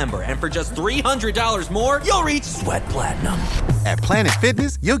Swole member. And for just $300 more, you'll reach Sweat Platinum. At Planet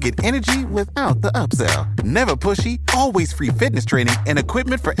Fitness, you'll get energy without the upsell. Never pushy, always free fitness training and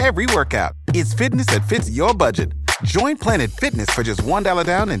equipment for every workout. It's fitness that fits your budget. Join Planet Fitness for just $1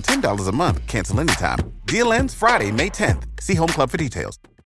 down and $10 a month. Cancel anytime. Deal ends Friday, May 10th. See Home Club for details.